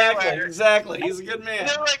they Exactly. were. Exactly. He's a good man. And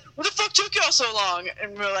they were like, what the fuck took y'all so long?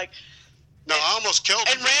 And we were like, No, I almost killed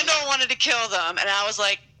him. and Randall wanted to kill them, and I was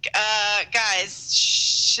like, guys,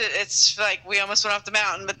 shit, it's like we almost went off the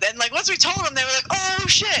mountain. But then, like, once we told them, they were like, oh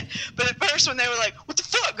shit. But at first, when they were like, what the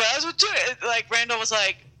fuck, guys, what it? Like, Randall was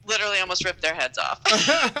like, literally almost ripped their heads off.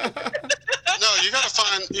 No, you got to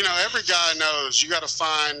find, every guy knows you got to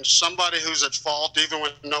find somebody who's at fault, even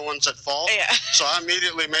when no one's at fault. Yeah. So I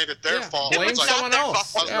immediately made it their Yeah, fault. blame It's like, someone their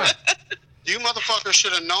else. fault. Yeah. you motherfuckers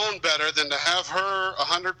should have known better than to have her,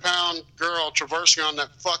 100-pound girl, traversing on that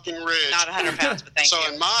fucking ridge. Not 100 pounds, but thank So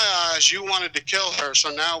you. in my eyes, you wanted to kill her.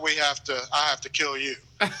 So now I have to kill you.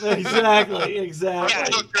 Exactly. Exactly. It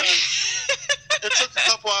took, it took a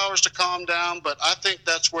couple hours to calm down, but I think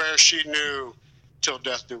that's where she knew till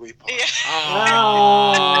death do we part. Yeah.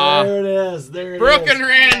 Oh, there it is. There it is. Brooke and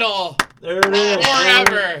Randall. There it is.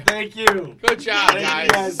 Forever. Thank you. Good job, Thank guys.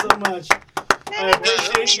 you guys so much. I Yeah, that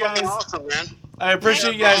appreciate was you fucking guys. awesome, man. I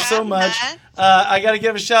appreciate you guys so much. Man. I got to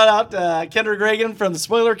give a shout out to Kendrick Reagan from the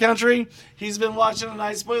Spoiler Country. He's been watching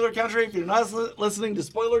tonight, Spoiler Country. If you're not listening to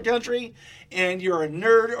Spoiler Country and you're a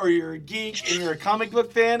nerd or you're a geek and you're a comic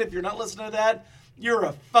book fan, if you're not listening to that, you're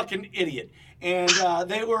a fucking idiot. And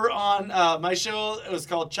they were on my show. It was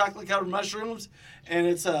called Chocolate Covered Mushrooms, and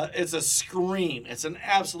it's a scream. It's an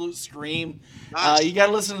absolute scream. Nice. You got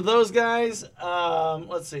to listen to those guys.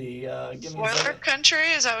 Let's see. Give me a Spoiler second. Country,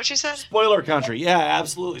 is that what you said? Spoiler Country. Yeah,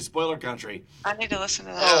 absolutely. Spoiler Country. I need to listen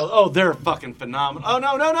to that. Oh, they're fucking phenomenal. Oh,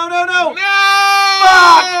 no. No! Fuck!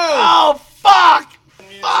 Oh, fuck!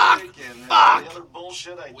 Fuck!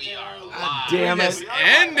 We are Damn We it. just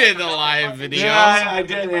ended the live video. Yeah, I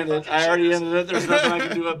did end it. I already ended it. There's nothing I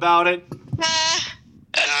can do about it. Ah,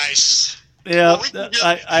 nice. Yeah, Well, we can get-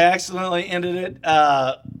 I accidentally ended it.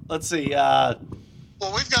 Let's see. Well,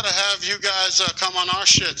 we've got to have you guys come on our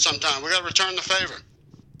shit sometime. We got to return the favor.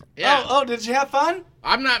 Yeah. Oh, did you have fun?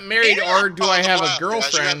 I'm not married, or do Oh, I it's have a wild, guys. You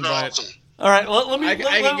guys girlfriend? are But awesome. All right, let me. I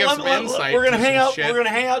can give some insight We're gonna to hang some out. shit. We're gonna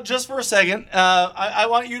hang out just for a second. I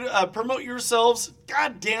want you to promote yourselves.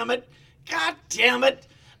 God damn it! God damn it!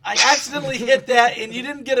 I accidentally hit that, and you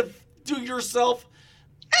didn't get to do yourself.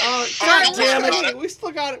 God damn it! We still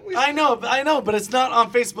got it. I know, but it's not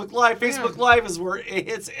on Facebook Live. Facebook Live is where it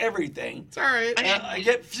hits everything. It's all right. I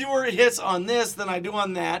get fewer hits on this than I do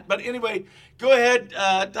on that. But anyway, go ahead.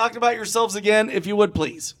 Talk about yourselves again, if you would,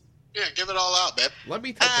 please. Yeah, give it all out, babe. Let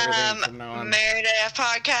me touch everything from now on. Married AF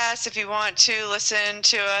Podcast. If you want to listen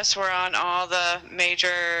to us, we're on all the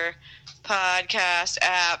major podcast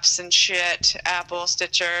apps and shit: Apple,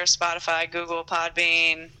 Stitcher, Spotify, Google,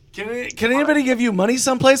 Podbean. Can anybody give you money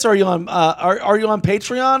someplace? Or are you on? Are you on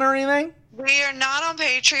Patreon or anything? We are not on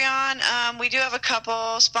Patreon. We do have a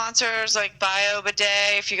couple sponsors like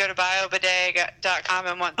BioBidet. If you go to biobidet.com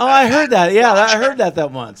and want. Oh, I heard that. Yeah, I heard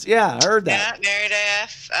that once. Yeah, I heard that. Yeah, Married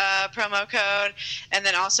AF promo code, and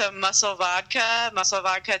then also Muscle Vodka,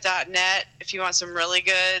 musclevodka.net. If you want some really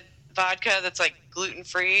good vodka that's like gluten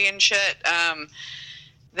free and shit,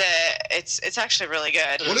 it's actually really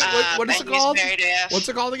good. What is it and use called? Married AF. What's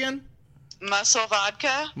it called again? Muscle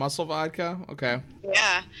Vodka. Muscle vodka. Okay.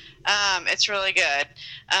 Yeah, it's really good.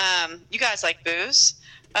 You guys like booze?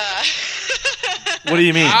 What do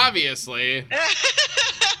you mean? Obviously.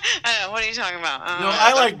 I know, what are you talking about? No,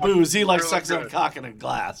 I like booze. He likes Really sucks on a good. cock in a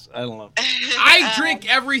glass. I don't know. I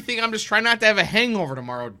drink everything. I'm just trying not to have a hangover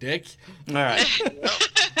tomorrow, Dick. All right.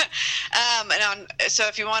 So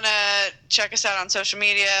if you want to check us out on social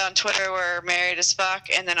media, on Twitter, we're Married as Fuck,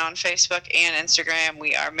 and then on Facebook and Instagram,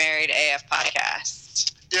 we are Married AF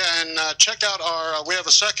Podcast. Yeah, and check out we have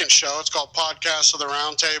a second show. It's called Podcast of the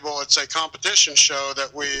Round Table. It's a competition show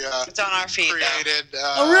that we It's on our feed, though. created.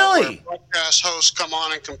 Oh, really? Where podcast hosts come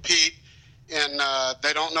on and compete and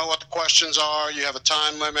they don't know what the questions are. You have a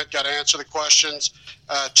time limit, got to answer the questions.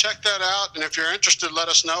 Check that out, and if you're interested, let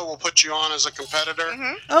us know. We'll put you on as a competitor.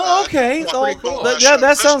 Oh, okay. It's Oh, pretty cool. yeah,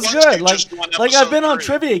 that sounds Let's good. do Like, just one like I've been on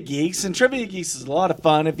episode 3. Trivia Geeks, and Trivia Geeks is a lot of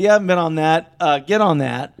fun. If you haven't been on that, get on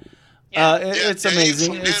that. Yeah. It's Yeah,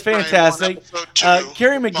 amazing. Dave It's from Ant Brain fantastic. on episode 2,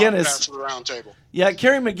 Carrie Podcast McGinnis. of the Round Table. Yeah,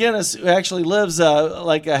 Carrie McGinnis, who actually lives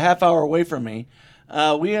like a half hour away from me.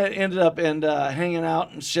 We ended up hanging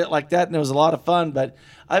out and shit like that, and it was a lot of fun. But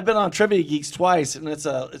I've been on Trivia Geeks twice, and it's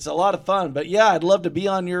a lot of fun. But yeah, I'd love to be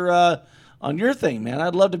on your thing, man.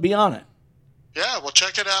 I'd love to be on it. Yeah, well,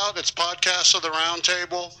 check it out. It's Podcast of the Round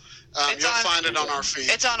Table. You'll find it on our feed.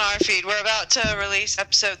 It's on our feed. We're about to release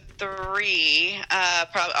episode 3.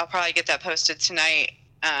 I'll probably get that posted tonight,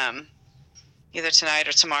 either tonight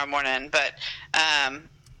or tomorrow morning. But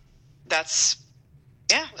that's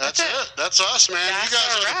it. That's us, man. That's you guys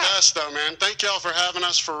a are the wrap. best, though, man. Thank y'all for having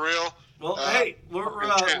us for real. Well, hey,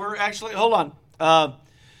 we're actually hold on.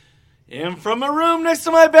 And from a room next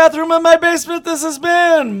to my bathroom in my basement, this has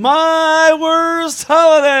been my worst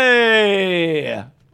holiday.